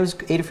 Did you say it was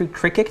Adafruit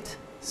Cricket?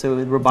 So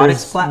a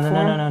robotics platform.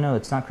 No,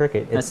 it's not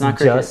Cricket. It's not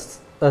Cricket.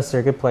 just a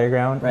Circuit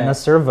Playground and Right. a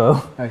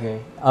servo.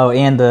 Okay. Oh,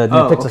 and the new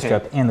pixel okay.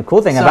 strip. And the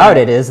cool thing Sorry, about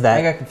it is that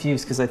I got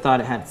confused because I thought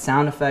it had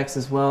sound effects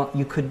as well.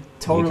 You could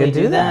totally you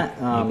could do that.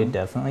 that. You could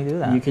definitely do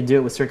that. You could do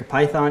it with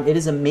CircuitPython. It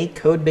is a make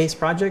code based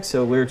project,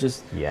 so we're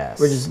just Yes.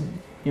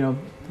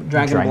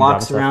 dragging Drag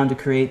blocks stuff. around to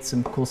create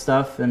some cool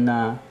stuff. And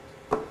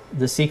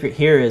the secret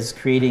here is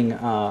creating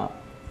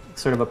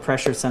sort of a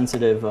pressure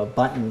sensitive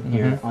button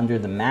here under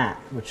the mat,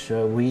 which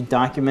we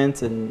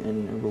document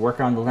and we're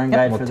working on the Learn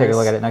Guide We'll for take this. a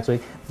look at it next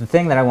week. The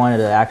thing that I wanted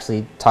to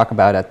actually talk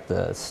about at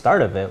the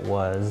start of it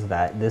was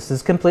that this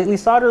is completely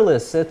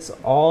solderless. It's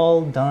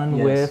all done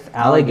Yes, with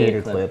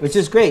alligator clips. which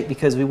is great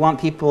because we want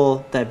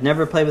people that have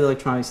never played with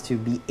electronics to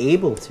be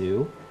able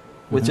to,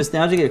 with just the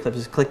alligator clips,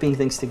 just clipping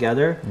things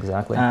together.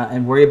 Exactly.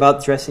 And worry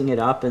about dressing it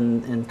up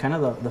and kind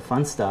of the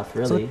fun stuff,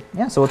 really.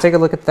 So we'll take a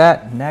look at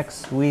that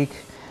next week.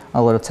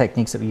 A little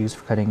techniques that we use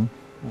for cutting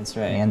That's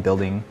right. and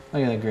building.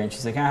 Look at the Grinch.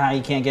 He's like,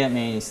 you can't get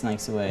me. And he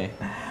snakes away.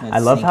 That I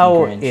love sneaky how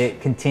Grinch.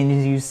 it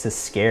continues to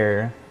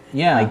scare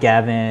Yeah. like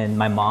Gavin,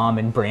 my mom,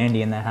 and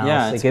Brandy in the house.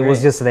 Yeah, like it's it was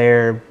great. just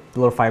there,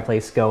 little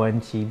fireplace going.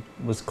 She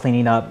was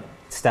cleaning up,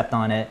 stepped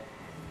on it,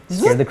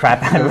 scared the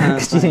crap out of her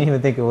because she didn't even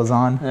think it was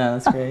on. Yeah,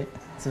 that's great.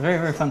 It's a very,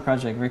 very fun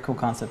project. Very cool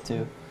concept,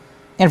 too.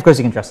 And of course,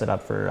 you can dress it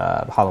up for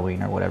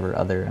Halloween or whatever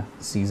other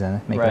season.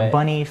 Make a Right.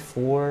 bunny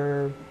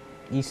for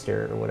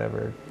Easter or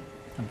whatever.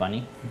 A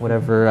bunny.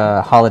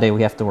 Whatever holiday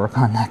we have to work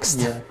on next.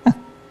 Yeah.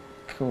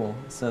 Cool.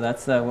 So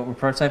that's what we're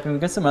prototyping.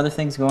 We've got some other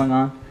things going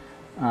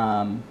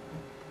on.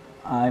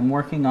 I'm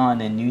working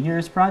on a New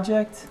Year's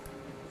project.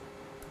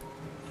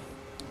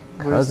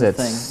 Where's Because the it's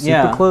thing?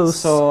 super close.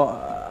 So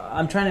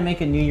I'm trying to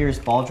make a New Year's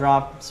ball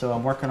drop. So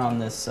I'm working on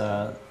this.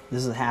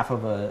 This is half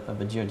of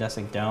a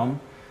geodesic dome.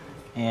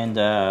 And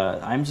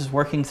I'm just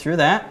working through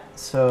that.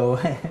 So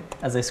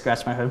as I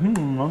scratch my head, what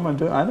am I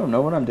doing? I don't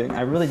know what I'm doing.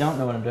 I really don't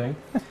know what I'm doing.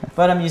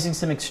 But I'm using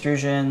some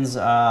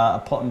extrusions.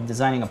 I'm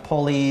designing a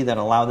pulley that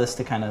allow this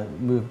to kind of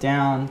move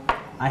down.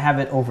 I have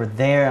it over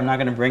there. I'm not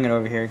going to bring it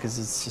over here because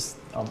it's just,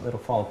 it'll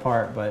fall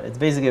apart. But it's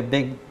basically a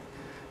big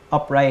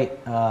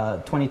upright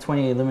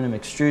 2020 aluminum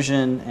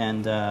extrusion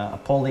and a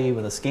pulley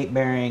with a skate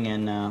bearing.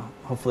 And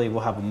hopefully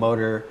we'll have a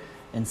motor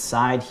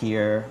inside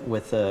here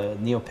with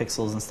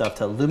NeoPixels and stuff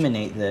to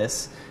illuminate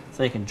this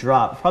so you can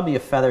drop. Probably a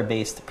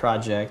feather-based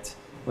project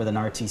with an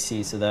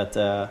RTC so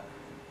that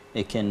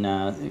it can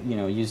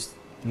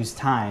use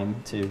time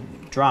to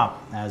drop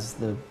as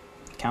the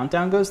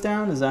countdown goes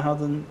down. Is that how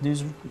the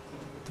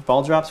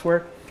ball drops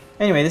work?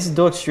 Anyway, this is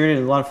dual extruded.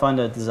 It's a lot of fun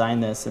to design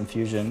this in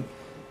Fusion.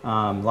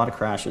 A lot of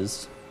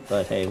crashes,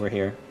 but hey, we're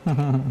here.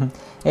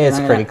 It's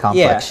a pretty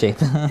complex shape.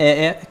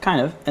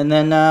 Kind of. And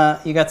then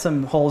you got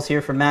some holes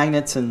here for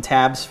magnets and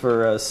tabs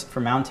for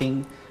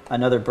mounting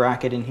another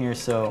bracket in here.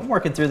 So I'm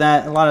working through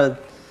that. A lot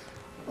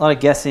of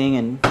guessing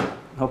and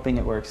hoping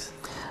it works.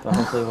 But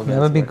hopefully we'll get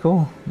That would be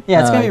cool. Yeah,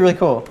 it's gonna be really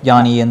cool.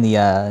 Yanni in the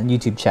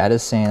YouTube chat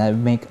is saying I'd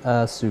make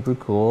a super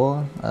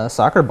cool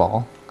soccer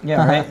ball.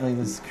 Yeah, right. Like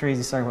this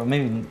crazy soccer ball.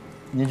 Maybe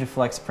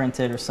NinjaFlex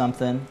printed or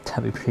something.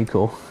 That'd be pretty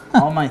cool.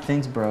 All my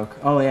things broke.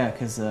 Oh yeah,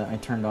 because I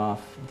turned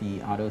off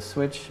the auto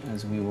switch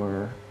as we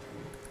were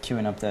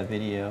queuing up that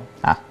video.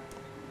 Ah.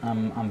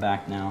 I'm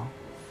back now.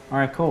 All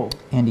right, cool.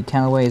 Andy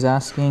Calloway is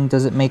asking,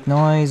 does it make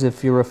noise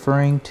if you're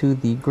referring to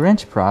the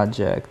Grinch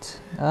project?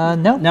 No,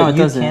 No, but it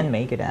you doesn't. can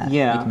make it at.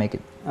 Yeah. You can make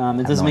it.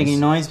 It doesn't make any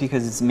noise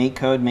because it's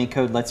MakeCode.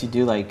 MakeCode lets you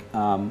do like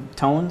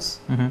tones,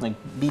 like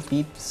beep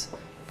beeps,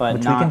 but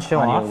Which not we can show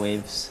audio off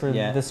waves. for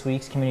this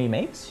week's Community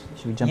Makes.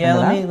 Should we jump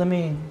yeah, into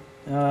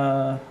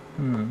that?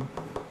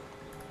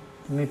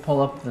 let me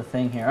pull up the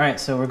thing here. All right,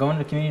 so we're going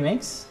to Community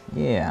Makes.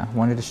 Yeah,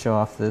 wanted to show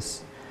off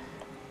this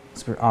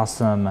super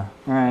awesome All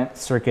right.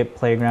 Circuit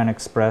Playground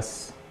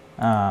Express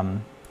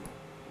ornament.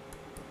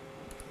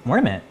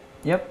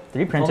 Yep.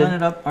 3D printed. Pulling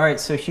it up. All right,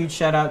 so huge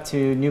shout out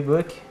to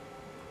Newbook.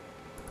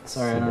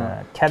 Sorry, I don't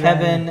know.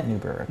 Kevin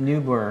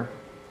Newberg.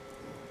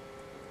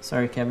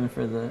 Sorry, Kevin,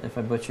 for if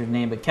I butchered your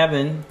name, but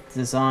Kevin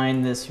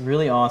designed this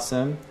really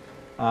awesome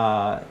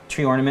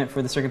tree ornament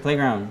for the Circuit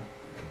Playground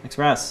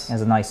Express.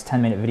 Has a nice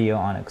 10-minute video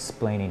on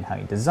explaining how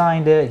he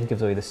designed it. He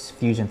gives away the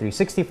Fusion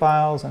 360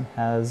 files and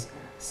has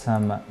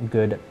some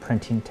good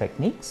printing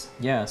techniques.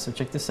 Yeah, so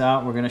check this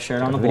out. We're going to share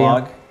it on the video.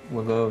 blog.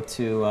 We'll go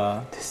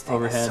to This thing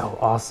overhead. is so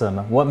awesome.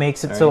 What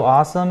makes it so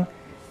awesome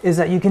is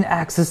that you can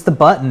access the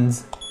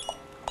buttons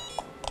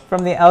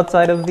from the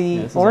outside of the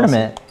Yeah, this is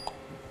ornament. awesome.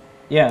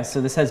 Yeah, so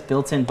this has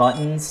built-in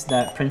buttons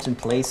that print in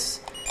place,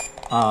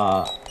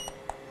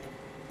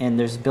 and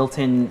there's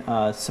built-in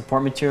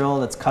support material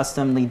that's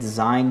customly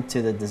designed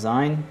to the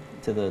design,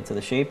 to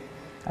the shape.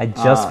 I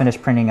just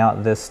finished printing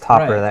out this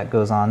topper Right. that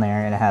goes on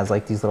there, and it has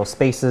like these little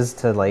spaces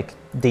to like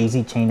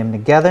daisy chain them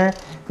together.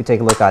 If we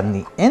take a look on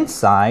the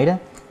inside,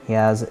 he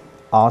has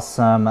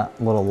awesome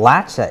little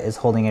latch that is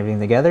holding everything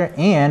together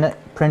and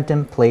print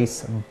in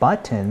place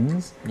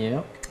buttons.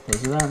 Yep,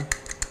 those are them.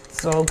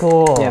 So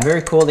cool. Yeah,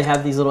 very cool. They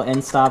have these little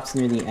end stops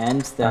near the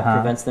end that Uh-huh.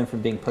 prevents them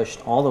from being pushed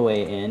all the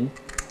way in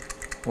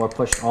or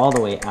pushed all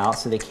the way out,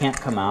 so they can't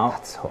come out.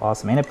 That's so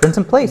awesome, and it prints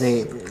in place.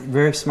 They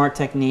very smart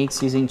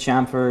techniques using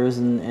chamfers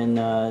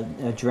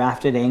and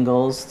drafted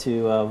angles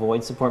to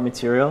avoid support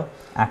material.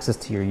 Access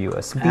to your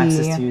USB.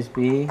 Access to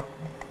USB.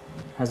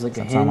 Has like a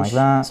Something like hinge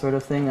that. sort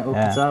of thing that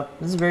opens Yeah. up.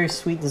 This is a very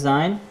sweet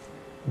design.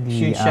 The,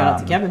 Huge shout out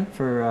to Kevin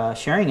for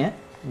sharing it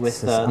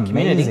with This is the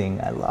community. amazing.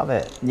 I love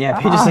it. Yeah,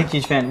 Paige is a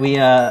huge fan. We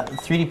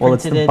 3D printed Well,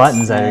 it's the it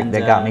buttons that and,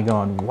 got me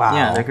going, wow.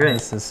 yeah, they're great.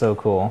 This is so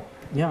cool.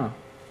 Yeah,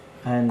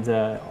 and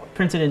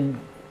printed in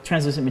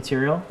translucent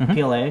material,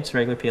 PLA, just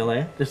regular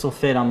PLA. This will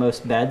fit on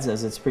most beds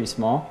as it's pretty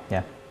small.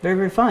 Yeah. Very,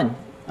 very fun.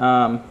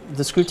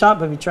 The screw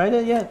top, have you tried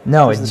it yet?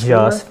 No, Does it the screw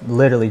work?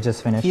 literally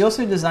just finished. He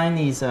also designed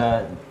these.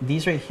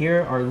 These right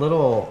here are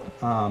little.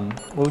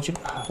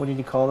 What did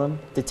you call them?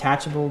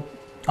 Detachable.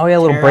 Oh yeah,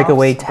 little tear-offs,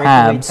 breakaway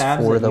tabs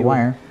for that the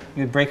wire.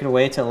 You would break it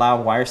away to allow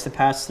wires to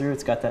pass through.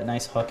 It's got that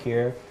nice hook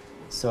here.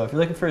 So if you're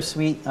looking for a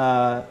sweet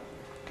kind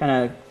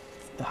of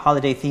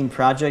holiday themed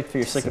project for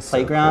your Circuit is so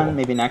Playground, cool.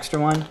 maybe an extra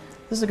one,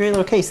 this is a great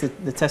little case to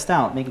test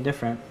out, make it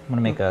different. I'm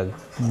gonna make a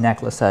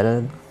necklace out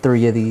of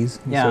 3 of these.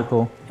 It's Yeah. so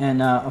cool.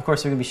 And of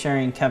course, we're going to be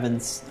sharing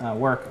Kevin's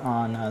work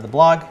on the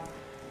blog.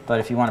 But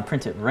if you want to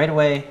print it right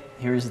away,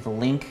 here's the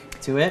link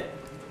to it.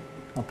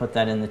 I'll put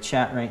that in the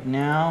chat right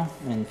now.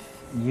 And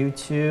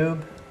YouTube.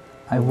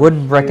 I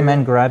would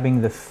recommend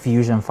grabbing the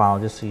Fusion file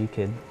just so you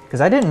could, because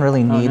I didn't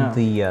really need no.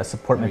 the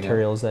support There we go.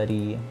 materials that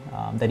he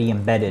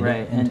embedded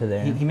Right. into And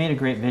there. he made a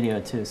great video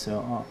too.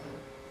 So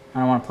I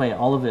don't want to play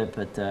all of it,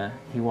 but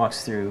he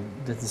walks through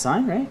the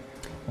design, right?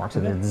 Walks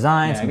through the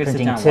design, Yeah, I some gotta sit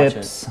printing down and watch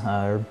tips,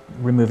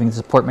 removing the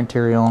support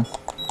material.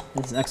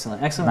 It's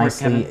excellent. Excellent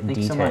Nicely work, Kevin. Thank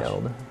you so much.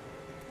 detailed.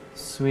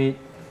 Sweet.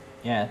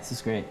 Yeah, this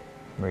is great.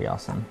 Very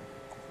awesome.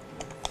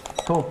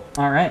 Cool.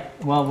 All right.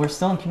 Well, we're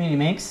still in Community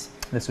Makes.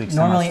 This week's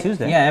Normally,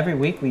 Tuesday. yeah, every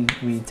week we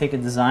take a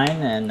design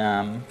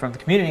and from the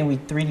community and we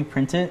 3D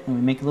print it and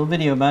we make a little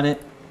video about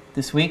it.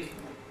 This week,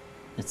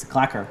 it's the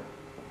clacker.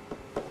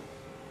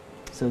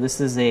 So this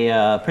is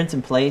a print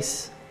in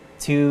place,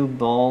 2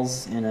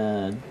 balls in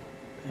a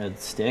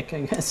stick,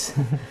 I guess. Does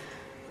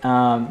it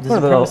come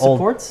with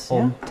supports?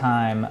 Old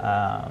time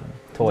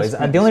toys.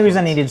 Just The only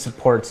reason I supports. needed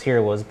supports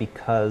here was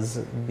because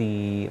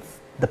the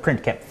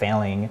print kept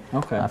failing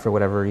Okay. for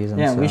whatever reason.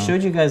 Yeah, we so-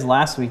 showed you guys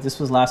last week. This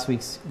was last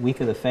week's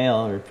week of the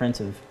fail or print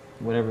of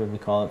whatever we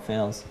call it,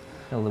 fails.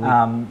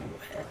 And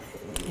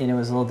it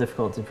was a little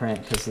difficult to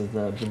print because of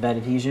the bed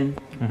adhesion,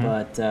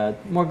 but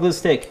more glue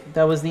stick.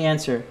 That was the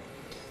answer.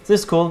 So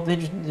this is cool.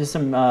 There's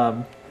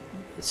some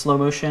slow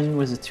motion.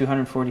 Was it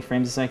 240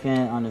 frames a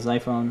second on his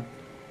iPhone,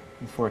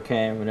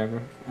 4K or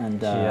whatever, and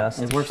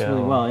Just it to works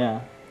really show well. Yeah.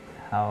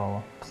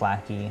 how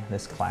clacky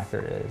this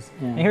clacker is.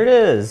 Yeah. And here it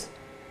is.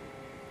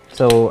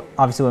 So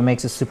obviously what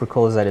makes it super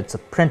cool is that it's a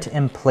print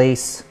in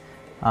place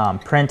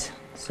print.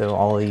 So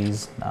all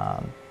these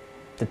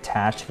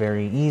detach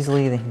very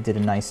easily. They did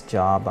a nice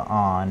job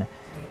on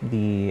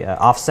the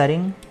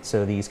offsetting,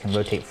 so these can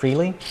rotate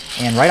freely.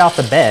 And right off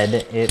the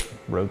bed, it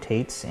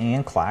rotates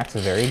and clacks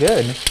very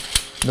good.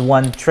 The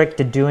one trick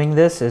to doing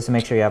this is to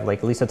make sure you have like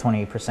at least a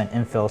 28%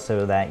 infill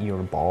so that your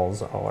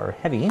balls are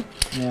heavy.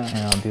 Yeah. And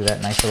I'll do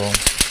that nice little,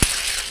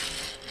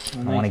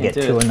 I don't want to get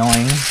do too it.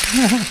 annoying.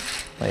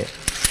 Wait.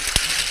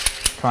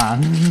 Come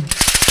on.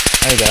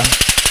 There you go.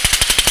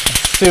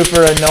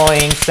 super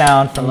annoying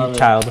sound from love your it.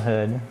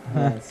 childhood.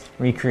 Yes.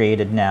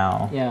 Recreated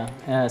now.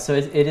 Yeah, so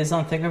it is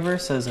on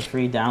Thingiverse, so it's a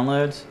free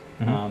download.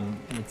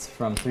 It's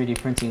from 3D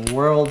Printing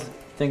World,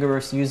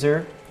 Thingiverse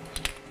user.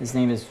 His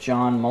name is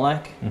John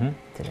Mulek.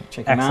 Did an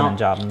Check him out. excellent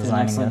job in Did an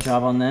designing excellent this.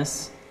 job on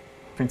this.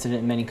 Printed it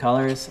in many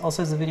colors.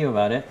 Also has a video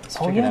about it. So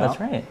Oh check yeah, it out. that's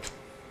right.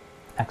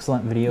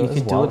 Excellent video You as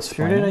could well. dual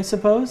extrude it, I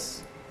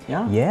suppose.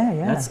 Yeah. Yeah,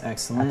 yeah. That's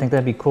excellent. I think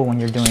that'd be cool when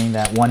you're doing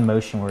that one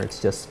motion where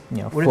it's just, you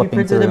know, What if you flipping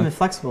printed them through. in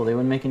flexible? They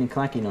wouldn't make any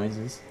clacky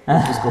noises.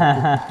 They'd just go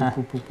boop, boop,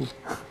 boop, boop,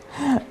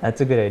 boop. That's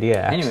a good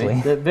idea, actually.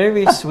 Anyway, very,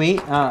 very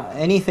sweet.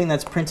 Anything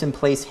that's print in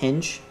place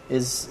hinge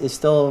is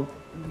still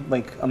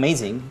like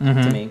amazing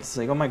to me. It's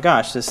like, oh my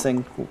gosh, this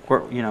thing,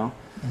 you know,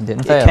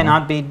 Didn't it fail.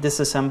 cannot be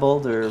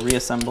disassembled or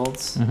reassembled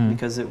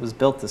because it was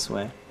built this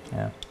way.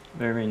 Yeah.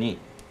 Very, very neat.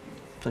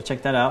 So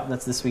check that out.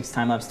 That's this week's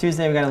Time Lapse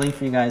Tuesday. We got a link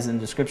for you guys in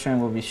the description.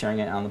 We'll be sharing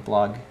it on the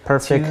blog.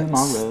 Perfect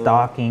tomorrow.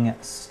 stocking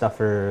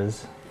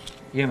stuffers.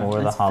 Yeah, for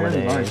the that's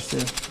fairly large, holidays. too.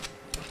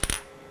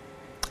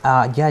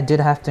 Yeah, I did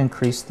have to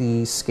increase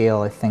the scale,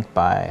 I think,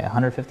 by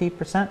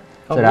 150%. So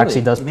Oh, it really?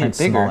 actually does You made print it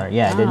bigger? smaller.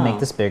 Yeah, I did make Wow.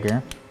 this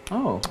bigger.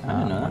 Oh, I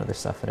didn't know What that. other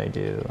stuff did I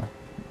do?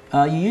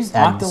 You used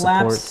Add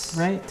Octolapse, supports.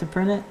 right, to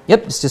print it?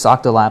 Yep, it's just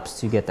Octolapse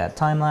to get that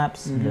time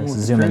lapse. Just With the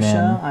zooming in.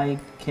 Prusa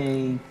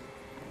IK.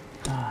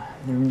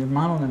 Their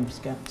model numbers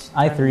got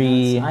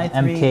i3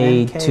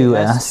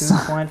 MK2S.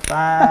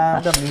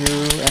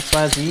 2.5W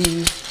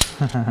XYZ.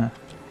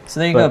 So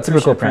there you But go, super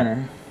Prusa cool print.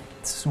 printer.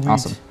 Sweet.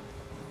 Awesome.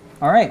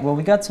 All right, well,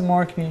 we got some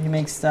more community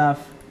make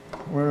stuff.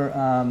 We're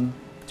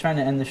trying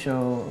to end the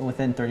show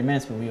within 30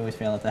 minutes, but we always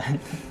fail at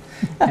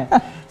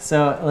that.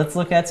 So let's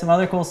look at some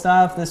other cool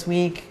stuff. This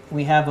week,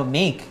 we have a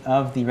make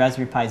of the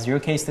Raspberry Pi Zero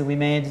case that we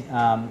made.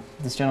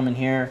 This gentleman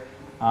here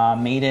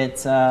made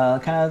it,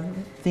 kind of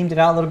themed it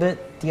out a little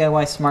bit.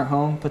 DIY smart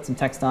home, put some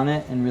text on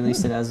it, and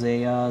released it as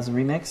a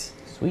remix.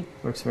 Sweet.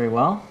 Works very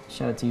well.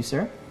 Shout out to you,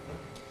 sir.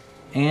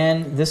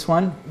 And this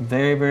one,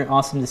 very, very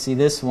awesome to see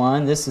this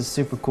one. This is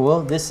super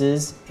cool. This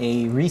is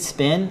a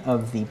respin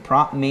of the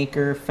Prop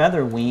Maker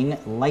Featherwing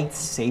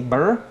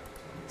Lightsaber.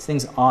 This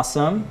thing's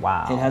awesome.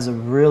 Wow. It has a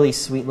really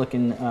sweet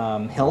looking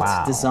hilt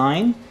Wow.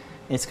 design.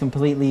 It's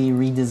completely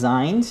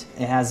redesigned.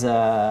 It has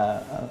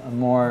a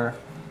more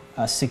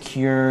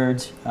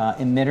secured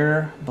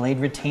emitter blade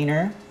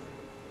retainer.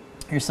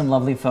 Here's some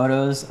lovely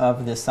photos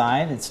of the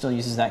side. It still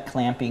uses that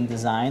clamping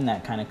design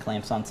that kind of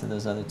clamps onto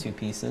those other two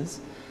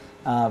pieces.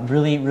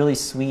 Really, really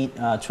sweet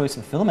choice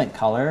of filament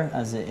color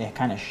as it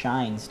kind of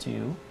shines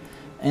too.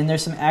 And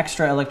there's some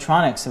extra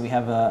electronics. So we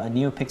have a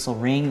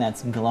NeoPixel ring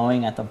that's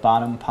glowing at the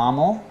bottom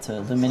pommel to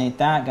illuminate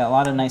that. Got a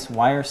lot of nice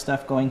wire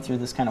stuff going through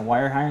this kind of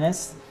wire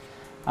harness.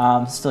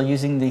 Still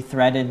using the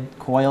threaded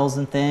coils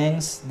and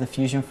things. The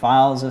Fusion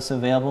file is also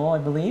available, I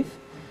believe.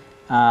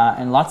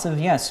 And lots of,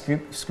 yeah,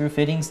 screw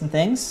fittings and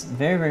things.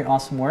 Very, very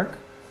awesome work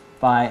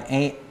by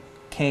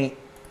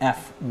AKF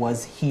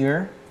Was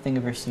Here,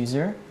 Thingiverse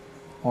user,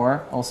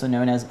 or also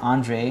known as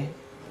Andre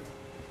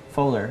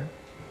Fowler.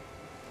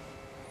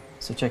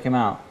 So check him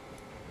out.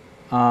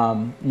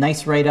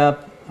 Nice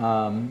write-up.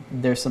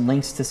 There's some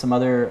links to some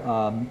other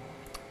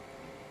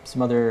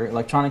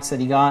electronics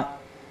that he got,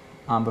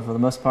 but for the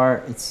most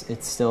part,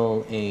 it's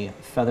still a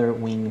feather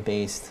wing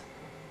based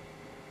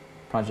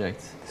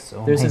project.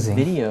 So There's amazing. a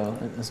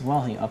video as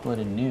well he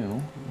uploaded new.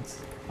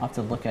 I'll have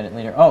to look at it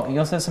later. Oh, he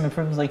also has some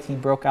improvements, like he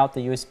broke out the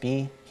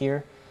USB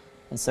here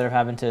instead of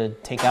having to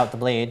take out the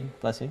blade.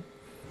 Bless you.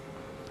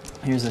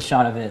 Here's a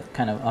shot of it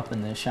kind of up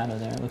in the shadow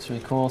there. It looks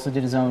really cool. Also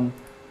did his own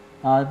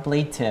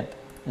blade tip.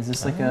 Is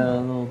this like a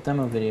little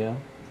demo video?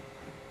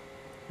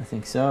 I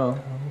think so.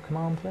 Oh, come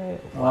on, play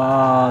it.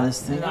 Wow,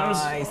 this thing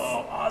Nice. is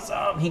so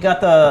awesome.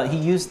 He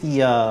used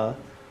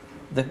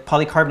the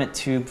polycarbonate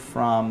tube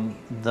from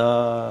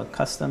the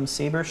Custom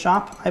Saber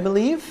shop, I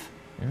believe.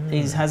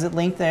 He has it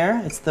linked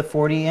there. It's the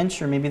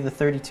 40-inch or maybe the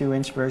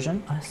 32-inch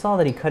version. I saw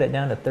that he cut it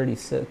down to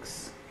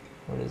 36.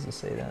 Where does it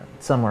say that?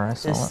 Somewhere I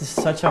saw This it. is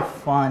such a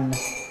fun.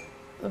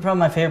 Probably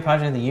my favorite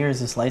project of the year is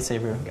this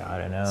lightsaber.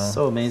 Gotta know.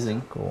 So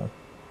amazing. Cool.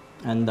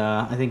 And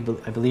I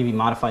believe he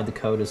modified the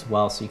code as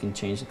well, so you can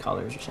change the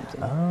colors or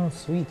something. Oh,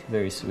 sweet.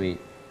 Very sweet.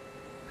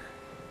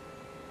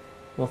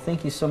 Well,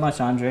 thank you so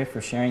much, Andre, for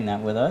sharing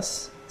that with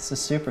us. This is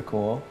super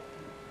cool.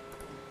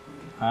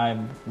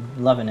 I'm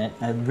loving it.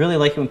 I really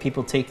like it when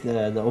people take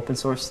the open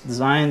source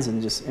designs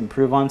and just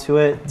improve onto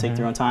it, take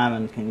their own time,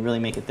 and can really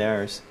make it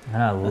theirs.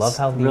 And I love That's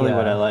how the, really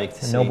what I like to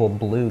the see. Noble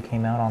Blue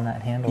came out on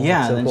that handle. Yeah,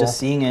 That's so and then cool. just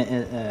seeing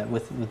it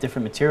with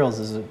different materials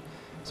is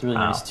really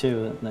Wow. nice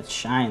too. That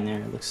shine there,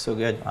 it looks so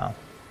good. Wow.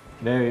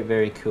 Very,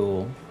 very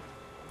cool.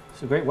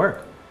 So great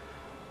work.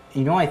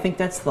 You know, I think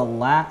that's the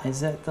last. Is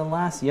that the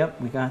last? Yep,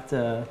 we got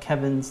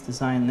Kevin's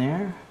design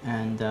there,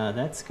 and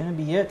that's going to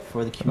be it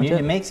for the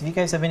community makes. If you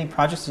guys have any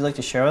projects you'd like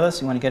to share with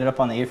us, you want to get it up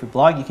on the Adafruit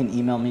blog, you can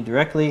email me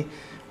directly,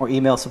 or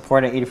email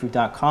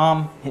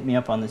support@adafruit.com. Hit me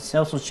up on the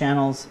social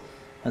channels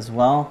as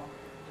well.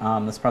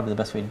 That's probably the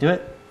best way to do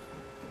it.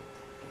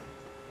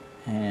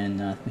 And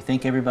we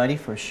thank everybody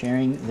for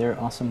sharing their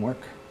awesome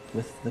work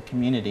with the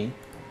community.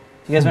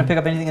 If you guys want to pick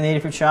up anything in the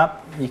Adafruit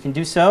shop, you can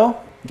do so.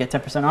 Get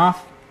 10%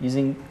 off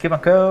using coupon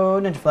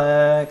code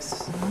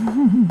NinjaFlex.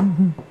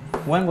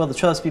 When will the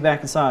trellis be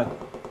back in stock?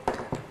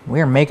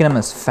 We're making them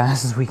as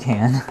fast as we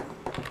can.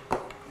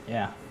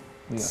 Yeah.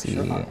 Let's see,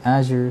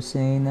 as you're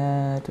saying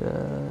that,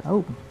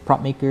 oh,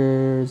 prop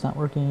maker is not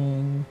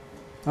working.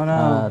 Oh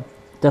no.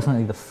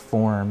 Definitely the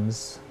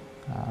forms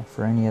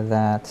for any of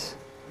that.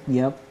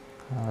 Yep.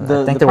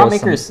 I think the prop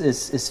maker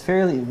is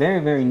fairly,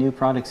 very new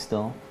product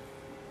still.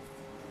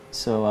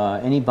 So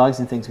any bugs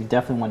and things, we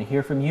definitely want to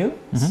hear from you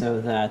so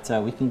that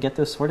we can get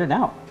those sorted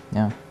out.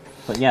 Yeah.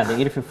 But yeah, the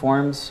Adafruit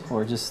forums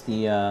or just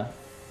the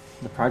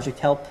project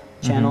help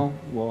channel,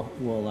 we'll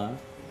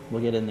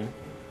get in there.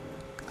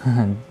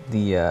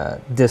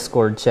 The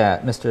Discord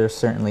chat, Mr.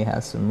 Certainly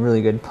has some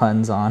really good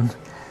puns on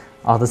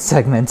all the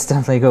segments.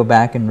 Definitely go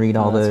back and read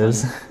all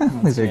those.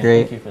 These are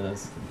great. Thank you for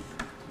those.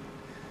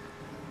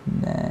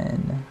 And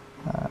then,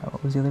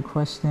 what was the other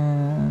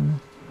question?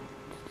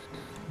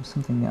 There's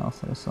something else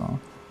that I saw.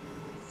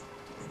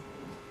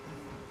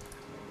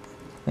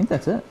 I think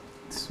that's it.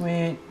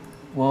 Sweet.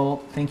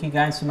 Well, thank you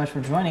guys so much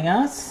for joining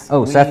us.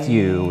 Oh, Seth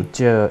Yu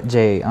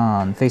Jay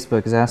on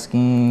Facebook is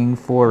asking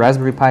for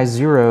Raspberry Pi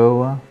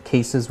Zero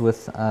cases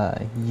with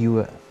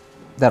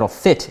that'll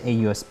fit a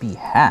USB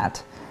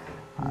hat.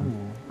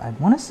 I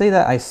want to say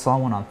that I saw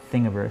one on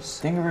Thingiverse.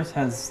 Thingiverse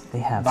has they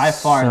have by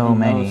far so the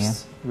many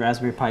most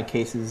Raspberry Pi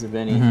cases of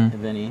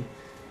any.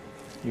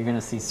 You're gonna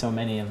see so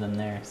many of them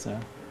there. So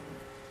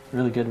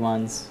really good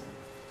ones.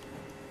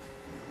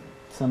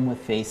 Some with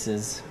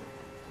faces,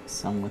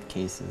 some with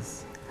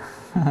cases.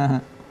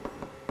 I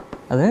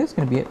think that's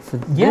going to be it for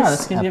this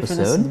that's going to be it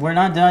episode. for this. We're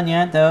not done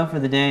yet, though, for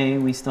the day.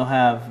 We still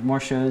have more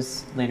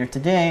shows later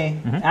today.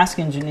 Ask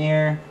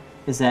Engineer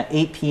is at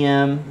 8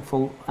 p.m.,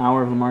 full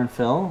hour of Lamar and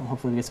Phil.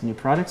 Hopefully we get some new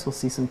products. We'll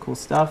see some cool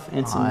stuff.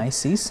 And I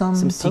see some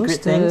secret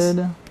posted. things.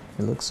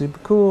 It looks super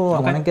cool. Okay.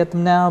 I want to get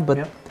them now, but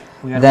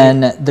Yep.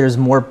 then there's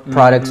more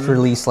products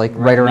released like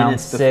right around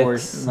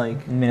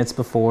minutes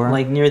before.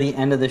 Like near the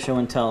end of the show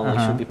and tell, we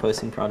should be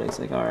posting products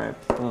like, all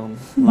right, boom,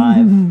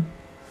 live.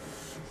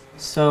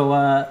 So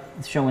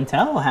the show and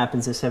tell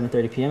happens at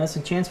 7:30 p.m. It's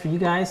a chance for you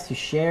guys to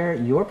share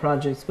your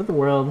projects with the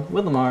world,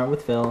 with Lamar,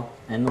 with Phil,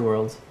 and the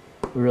world.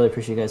 We really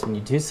appreciate you guys when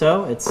you do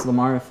so. It's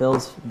Lamar and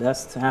Phil's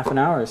best half an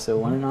hour, so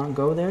why not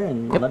go there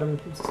and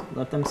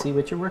let them see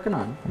what you're working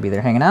on. We'll be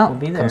there hanging out. We'll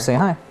be there. Come say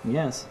hi.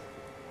 Yes.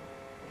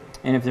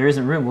 And if there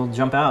isn't room, we'll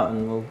jump out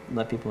and we'll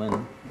let people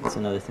in. It's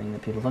another thing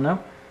that people don't know,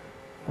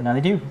 but now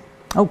they do.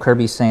 Oh,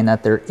 Kirby's saying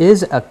that there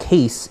is a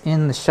case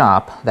in the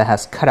shop that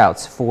has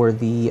cutouts for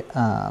the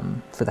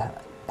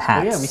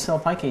hats. Oh yeah, we sell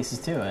pie cases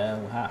too.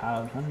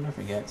 How did I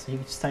forget? So you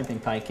can just type in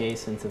pie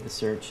case into the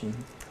search and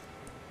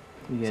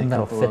you get Something a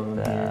couple that'll of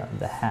them fit here.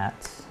 the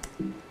hats.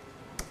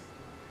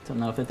 Something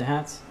that'll fit the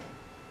hats?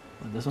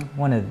 Like this one?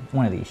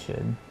 One of these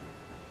should.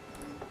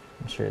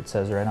 I'm sure it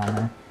says right on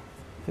there.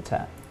 Fits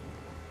hat.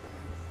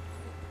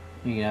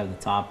 You can have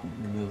the top,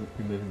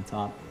 removing the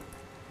top.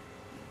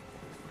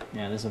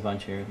 Yeah, there's a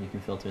bunch here you can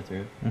filter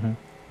through. A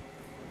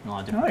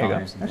lot of different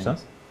colors and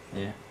things.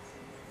 Yeah.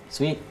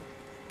 Sweet.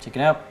 Check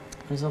it out.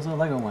 There's also a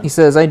Lego one. He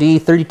says ID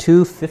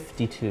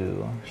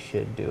 3252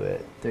 should do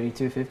it.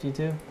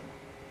 3252?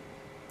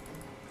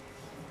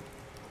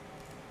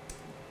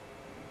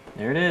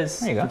 There it is.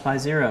 There you go. Pi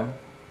Zero.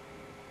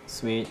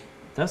 Sweet.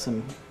 That's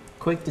some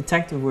quick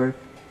detective work,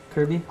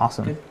 Kirby.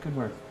 Awesome. Good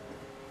work.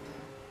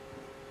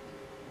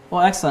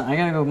 Well, excellent. I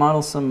gotta go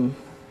model some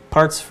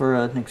parts for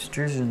an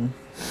extrusion.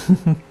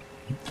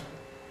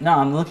 No,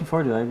 I'm looking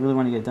forward to it. I really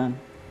want to get it done.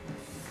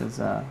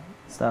 Because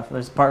stuff.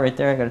 There's a part right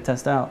there I gotta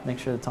test out. Make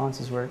sure the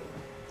tolerances work.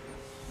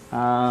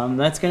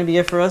 That's gonna be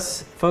it for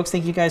us, folks.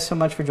 Thank you guys so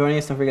much for joining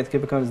us. Don't forget the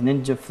coupon code is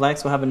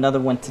NinjaFlex. We'll have another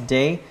one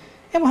today,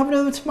 and we'll have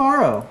another one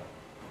tomorrow.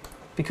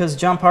 Because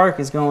John Park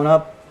is going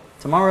up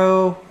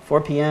tomorrow,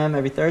 4 p.m.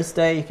 every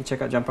Thursday. You can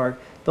check out John Park,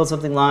 build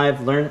something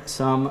live, learn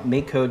some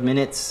Make Code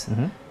minutes,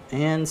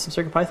 and some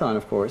CircuitPython,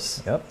 of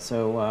course. Yep.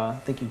 So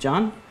thank you,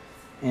 John,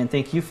 and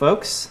thank you,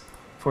 folks,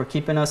 for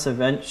keeping us a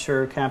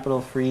venture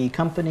capital-free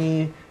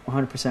company,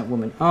 100%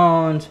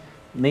 woman-owned,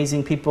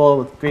 amazing people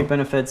with great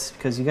benefits,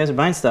 because you guys are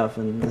buying stuff,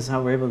 and this is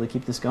how we're able to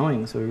keep this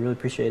going, so we really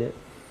appreciate it.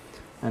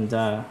 And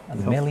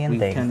we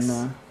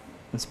can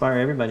inspire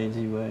everybody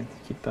to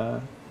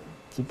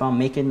keep on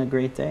making a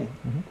great day.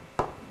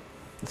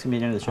 That's going to be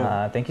the end of the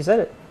show. Think you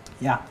said it.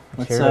 Yeah.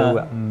 Let's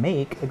to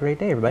make a great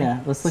day, everybody. Yeah,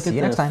 let's look at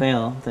the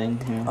fail thing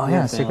here. Oh, yeah,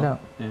 let's check it out.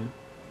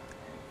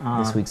 Yeah.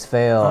 This week's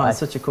fail. Oh, it's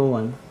such a cool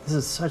one. This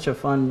is such a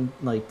fun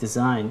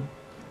design.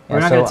 We're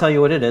not going to tell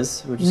you what it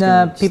is. We're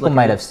just people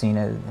might have seen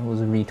it. It was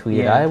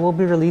retweeted. I will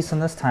be releasing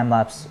this time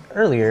lapse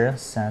earlier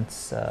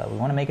since we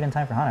want to make it in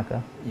time for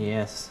Hanukkah.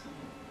 Yes.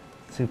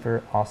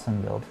 Super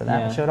awesome build for that.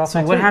 Yeah. We showed off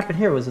so what happened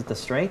here? Was it the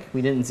strike?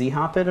 We didn't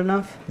Z-hop it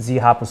enough?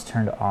 Z-hop was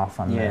turned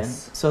off on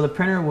this. So the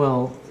printer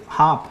will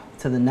hop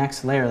to the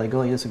next layer, like go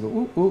like this, and go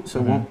ooh, ooh, so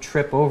it won't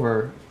trip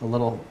over a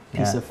little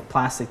piece of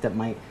plastic that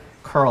might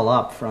curl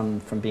up from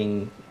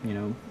being,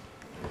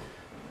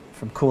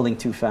 from cooling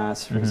too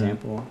fast, for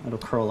example. It'll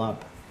curl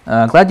up.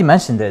 Glad you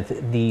mentioned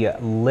it. The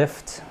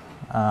lift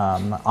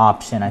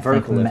option, I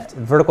Vertical think, lift.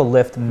 vertical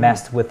lift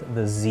messed with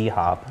the Z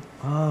hop.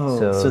 Oh,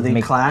 So so they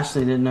make- clashed.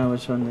 They didn't know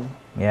which one.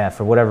 Yeah,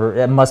 for whatever,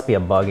 it must be a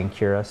bug in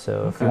Cura.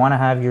 So if you Okay. want to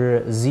have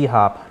your Z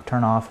hop,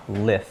 turn off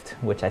lift,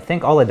 which I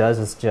think all it does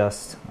is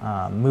just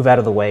move out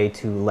of the way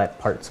to let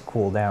parts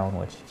cool down,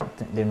 which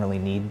didn't really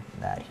need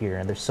that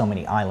here. There's so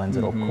many islands,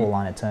 it'll cool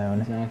on its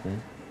own. Exactly.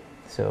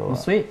 So Well,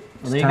 sweet. Well,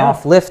 just there you turn go.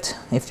 off lift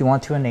if you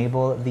want to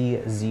enable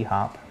the Z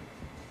hop.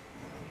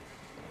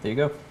 There you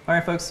go. All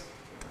right, folks.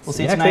 We'll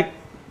see you next tonight. week.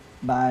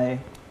 Bye.